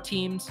 4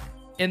 teams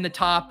in the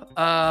top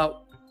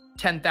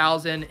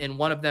 10,000, and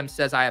one of them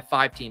says I have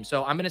 5 teams.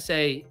 So I'm going to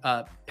say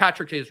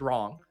Patrick is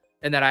wrong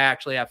and that I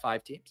actually have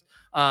 5 teams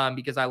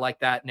because I like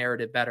that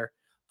narrative better.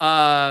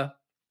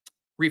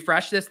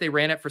 Refresh this. They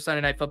ran it for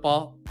Sunday Night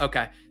Football.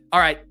 Okay. All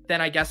right. Then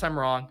I guess I'm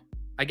wrong.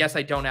 I guess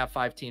I don't have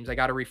 5 teams. I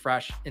got to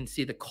refresh and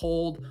see the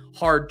cold,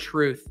 hard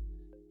truth.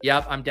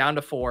 Yep. I'm down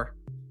to 4.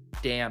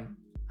 Damn.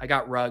 I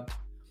got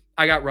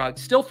rugged.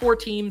 Still 4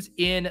 teams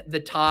in the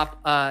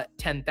top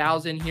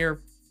 10,000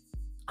 here.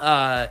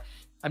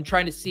 I'm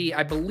trying to see.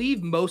 I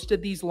believe most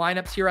of these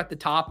lineups here at the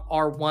top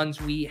are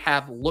ones we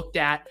have looked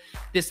at.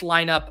 This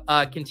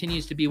lineup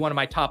continues to be one of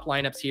my top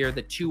lineups here.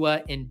 The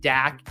Tua and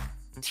Dak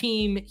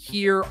team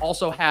here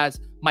also has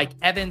Mike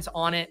Evans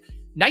on it.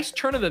 Nice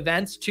turn of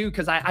events too,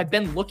 because I've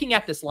been looking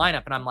at this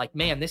lineup and I'm like,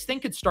 man, this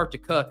thing could start to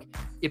cook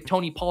if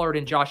Tony Pollard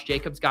and Josh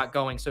Jacobs got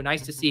going. So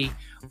nice to see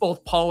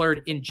both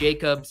Pollard and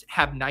Jacobs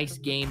have nice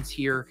games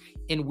here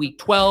in week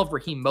 12.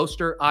 Raheem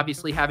Mostert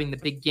obviously having the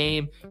big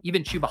game.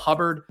 Even Chuba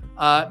Hubbard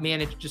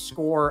managed to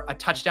score a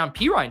touchdown.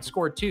 Pirine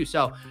scored too.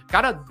 So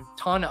got a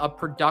ton of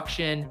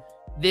production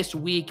this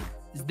week.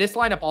 This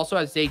lineup also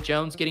has Zay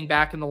Jones getting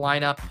back in the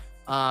lineup.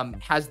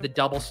 Has the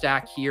double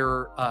stack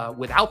here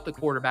without the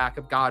quarterback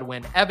of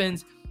Godwin,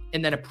 Evans,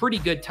 and then a pretty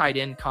good tight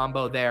end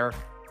combo there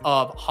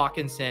of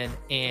Hawkinson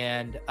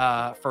and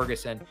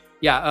Ferguson.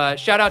 Yeah,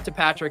 shout out to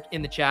Patrick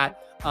in the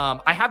chat.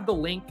 I have the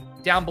link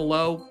down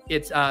below.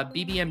 It's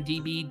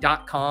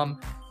bbmdb.com.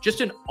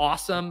 Just an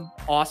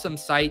awesome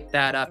site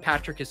that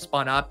Patrick has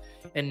spun up.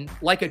 And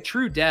like a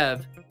true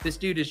dev, this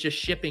dude is just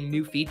shipping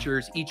new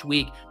features each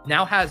week.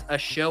 Now has a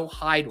show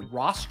hide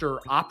roster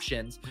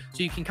options.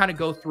 So you can kind of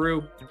go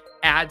through,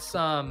 add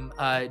some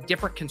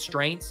different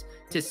constraints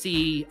to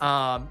see,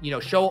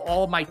 show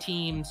all of my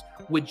teams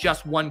with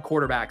just one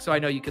quarterback. So I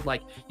know you could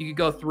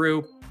go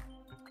through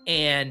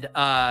and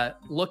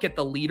look at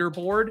the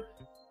leaderboard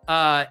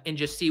and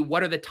just see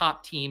what are the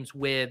top teams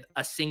with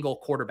a single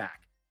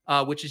quarterback,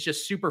 which is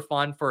just super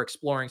fun for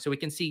exploring. So we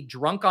can see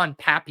Drunk on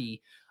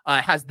Pappy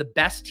has the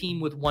best team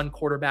with one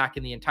quarterback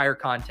in the entire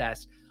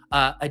contest.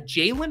 A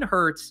Jalen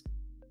Hurts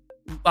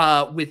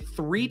with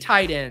 3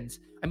 tight ends.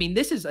 I mean,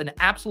 this is an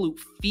absolute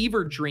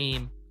fever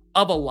dream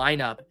of a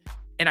lineup,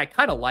 and I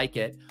kind of like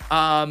it.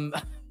 I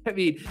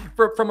mean,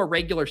 from a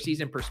regular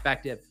season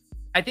perspective,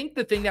 I think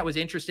the thing that was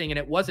interesting, and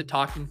it was a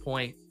talking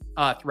point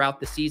throughout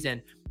the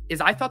season,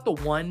 is I thought the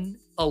one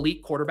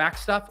elite quarterback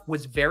stuff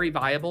was very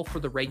viable for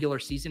the regular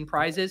season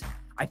prizes.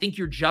 I think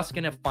you're just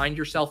going to find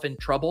yourself in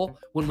trouble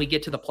when we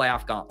get to the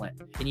playoff gauntlet,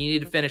 and you need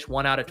to finish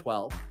 1 out of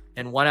 12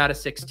 and 1 out of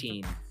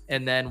 16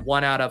 and then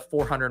 1 out of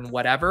 400 and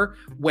whatever,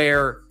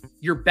 where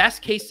your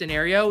best case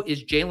scenario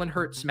is Jalen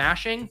Hurts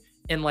smashing,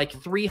 and like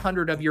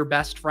 300 of your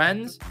best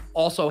friends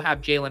also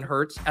have Jalen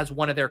Hurts as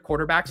one of their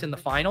quarterbacks in the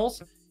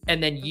finals.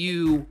 And then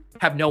you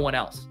have no one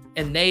else,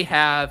 and they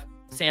have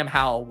Sam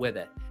Howell with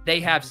it.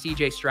 They have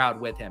CJ Stroud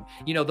with him.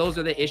 Those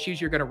are the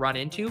issues you're going to run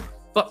into.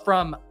 But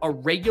from a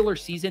regular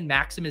season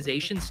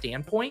maximization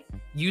standpoint,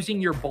 using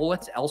your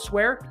bullets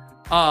elsewhere,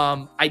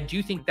 I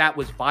do think that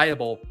was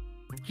viable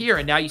here.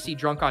 And now you see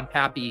Drunk on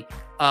Pappy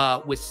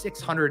with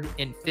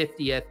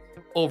 650th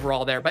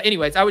overall there. But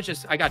anyways,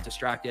 I got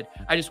distracted.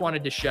 I just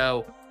wanted to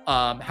show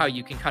how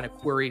you can kind of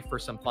query for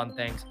some fun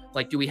things.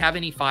 Like, do we have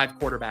any 5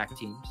 quarterback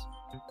teams?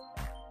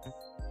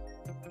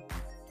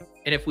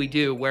 And if we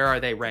do, where are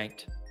they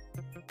ranked?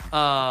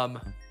 Let's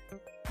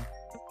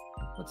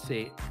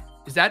see.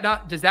 Does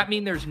that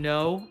mean there's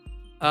no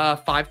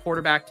 5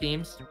 quarterback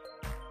teams?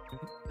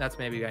 That's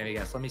maybe a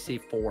guess. Let me see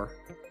 4.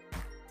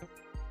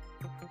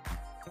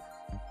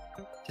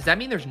 Does that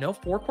mean there's no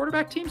 4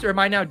 quarterback teams, or am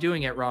I now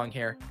doing it wrong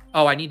here?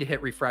 Oh, I need to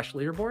hit refresh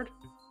leaderboard.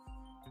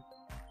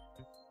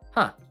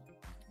 Huh.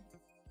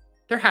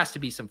 There has to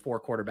be some 4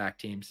 quarterback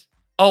teams.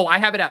 Oh, I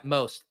have it at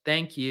most.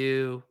 Thank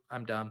you.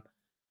 I'm dumb.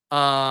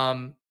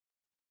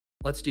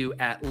 Let's do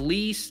at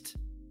least,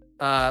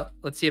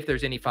 let's see if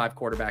there's any 5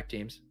 quarterback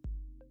teams.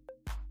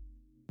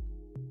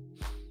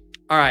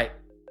 All right.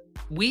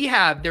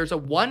 There's a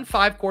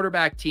 1-5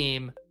 quarterback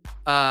team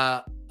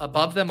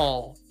above them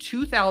all,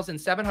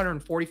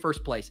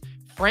 2,741st place.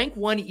 Frank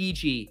 1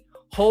 EG.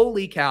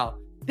 Holy cow.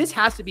 This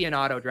has to be an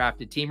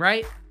auto-drafted team,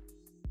 right?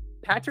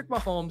 Patrick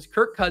Mahomes,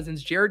 Kirk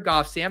Cousins, Jared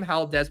Goff, Sam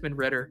Howell, Desmond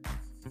Ridder,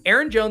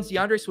 Aaron Jones,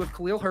 DeAndre Swift,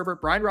 Khalil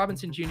Herbert, Brian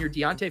Robinson Jr.,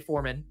 Deontay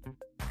Foreman,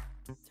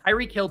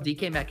 Tyreek Hill,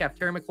 DK Metcalf,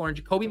 Terry McLaurin,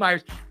 Jacoby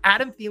Myers,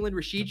 Adam Thielen,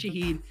 Rashid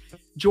Shaheed,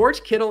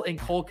 George Kittle, and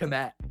Cole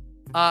Kmet.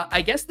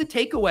 I guess the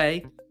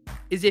takeaway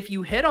is if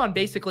you hit on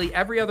basically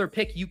every other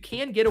pick, you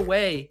can get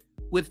away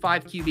with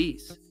 5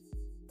 QBs.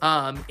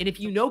 And if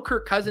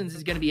Kirk Cousins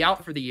is going to be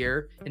out for the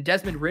year and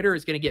Desmond Ridder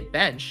is going to get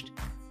benched,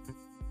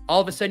 all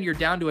of a sudden you're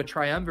down to a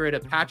triumvirate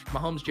of Patrick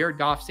Mahomes, Jared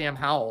Goff, Sam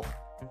Howell.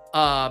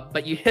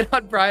 But you hit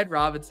on Brian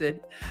Robinson.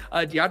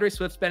 DeAndre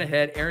Swift's been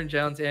ahead. Aaron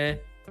Jones,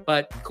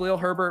 But Khalil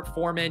Herbert,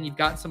 Foreman, you've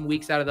gotten some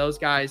weeks out of those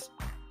guys.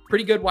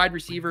 Pretty good wide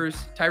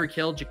receivers. Tyreek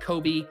Hill,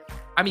 Jacoby.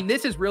 I mean,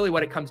 this is really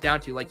what it comes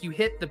down to. Like, you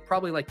hit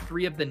probably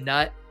 3 of the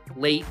nut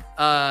late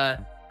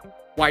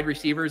wide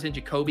receivers in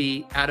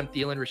Jacoby, Adam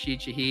Thielen,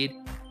 Rashid Shaheed.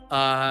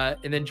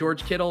 And then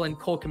George Kittle and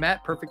Cole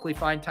Kmet, perfectly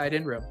fine tight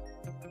end room.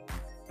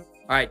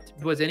 All right.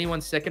 Was anyone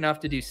sick enough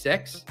to do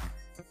 6?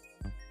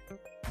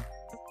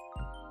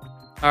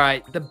 All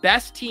right. The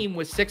best team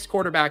with 6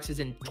 quarterbacks is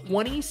in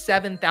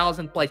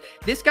 27,000th place.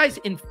 This guy's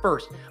in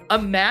first.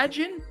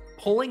 Imagine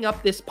pulling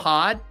up this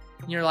pod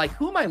and you're like,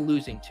 who am I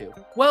losing to?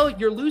 Well,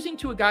 you're losing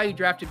to a guy who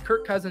drafted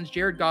Kirk Cousins,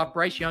 Jared Goff,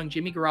 Bryce Young,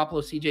 Jimmy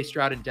Garoppolo, CJ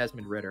Stroud, and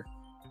Desmond Ridder.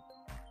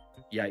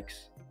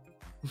 Yikes.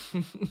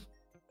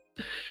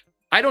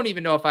 I don't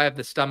even know if I have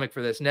the stomach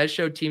for this. Nez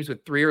showed teams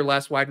with 3 or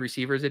less wide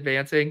receivers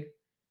advancing.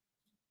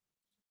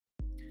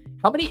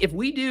 How many, if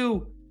we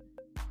do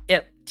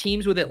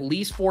teams with at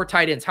least 4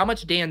 tight ends, how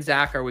much Dan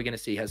Zach are we going to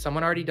see? Has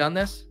someone already done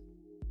this?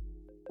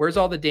 Where's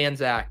all the Dan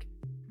Zach?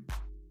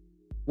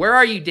 Where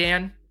are you,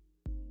 Dan?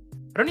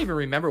 I don't even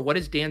remember. What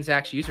is Dan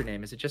Zach's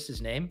username? Is it just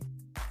his name?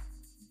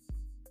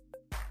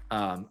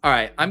 All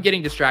right. I'm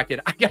getting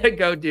distracted. I got to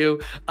go do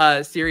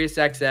Sirius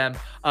XM.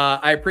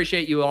 I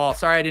appreciate you all.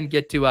 Sorry I didn't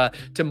get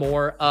to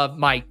more of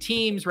my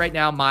teams right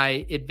now.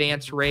 My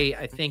advance rate,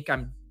 I think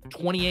I'm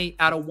 28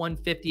 out of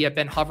 150. I've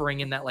been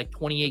hovering in that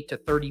 28 to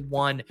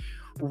 31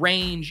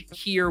 range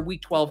here.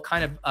 Week 12,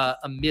 kind of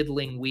a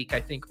middling week, I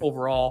think,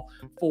 overall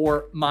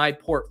for my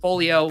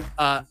portfolio.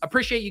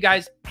 Appreciate you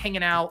guys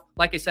hanging out.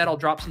 Like I said, I'll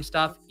drop some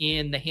stuff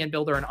in the Hand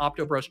Builder and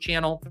Optobros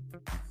channel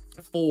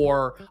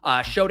for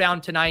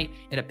Showdown tonight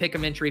and a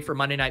pick'em entry for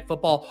Monday Night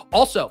Football.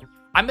 Also,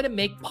 I'm going to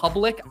make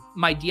public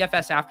my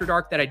DFS After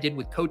Dark that I did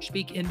with Coach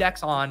Speak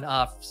Index on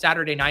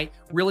Saturday night.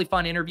 Really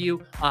fun interview.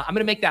 I'm going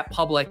to make that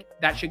public.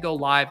 That should go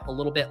live a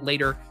little bit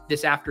later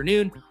this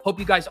afternoon. Hope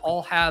you guys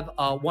all have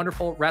a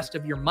wonderful rest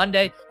of your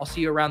Monday. I'll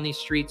see you around these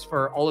streets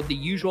for all of the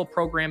usual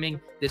programming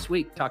this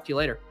week. Talk to you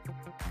later.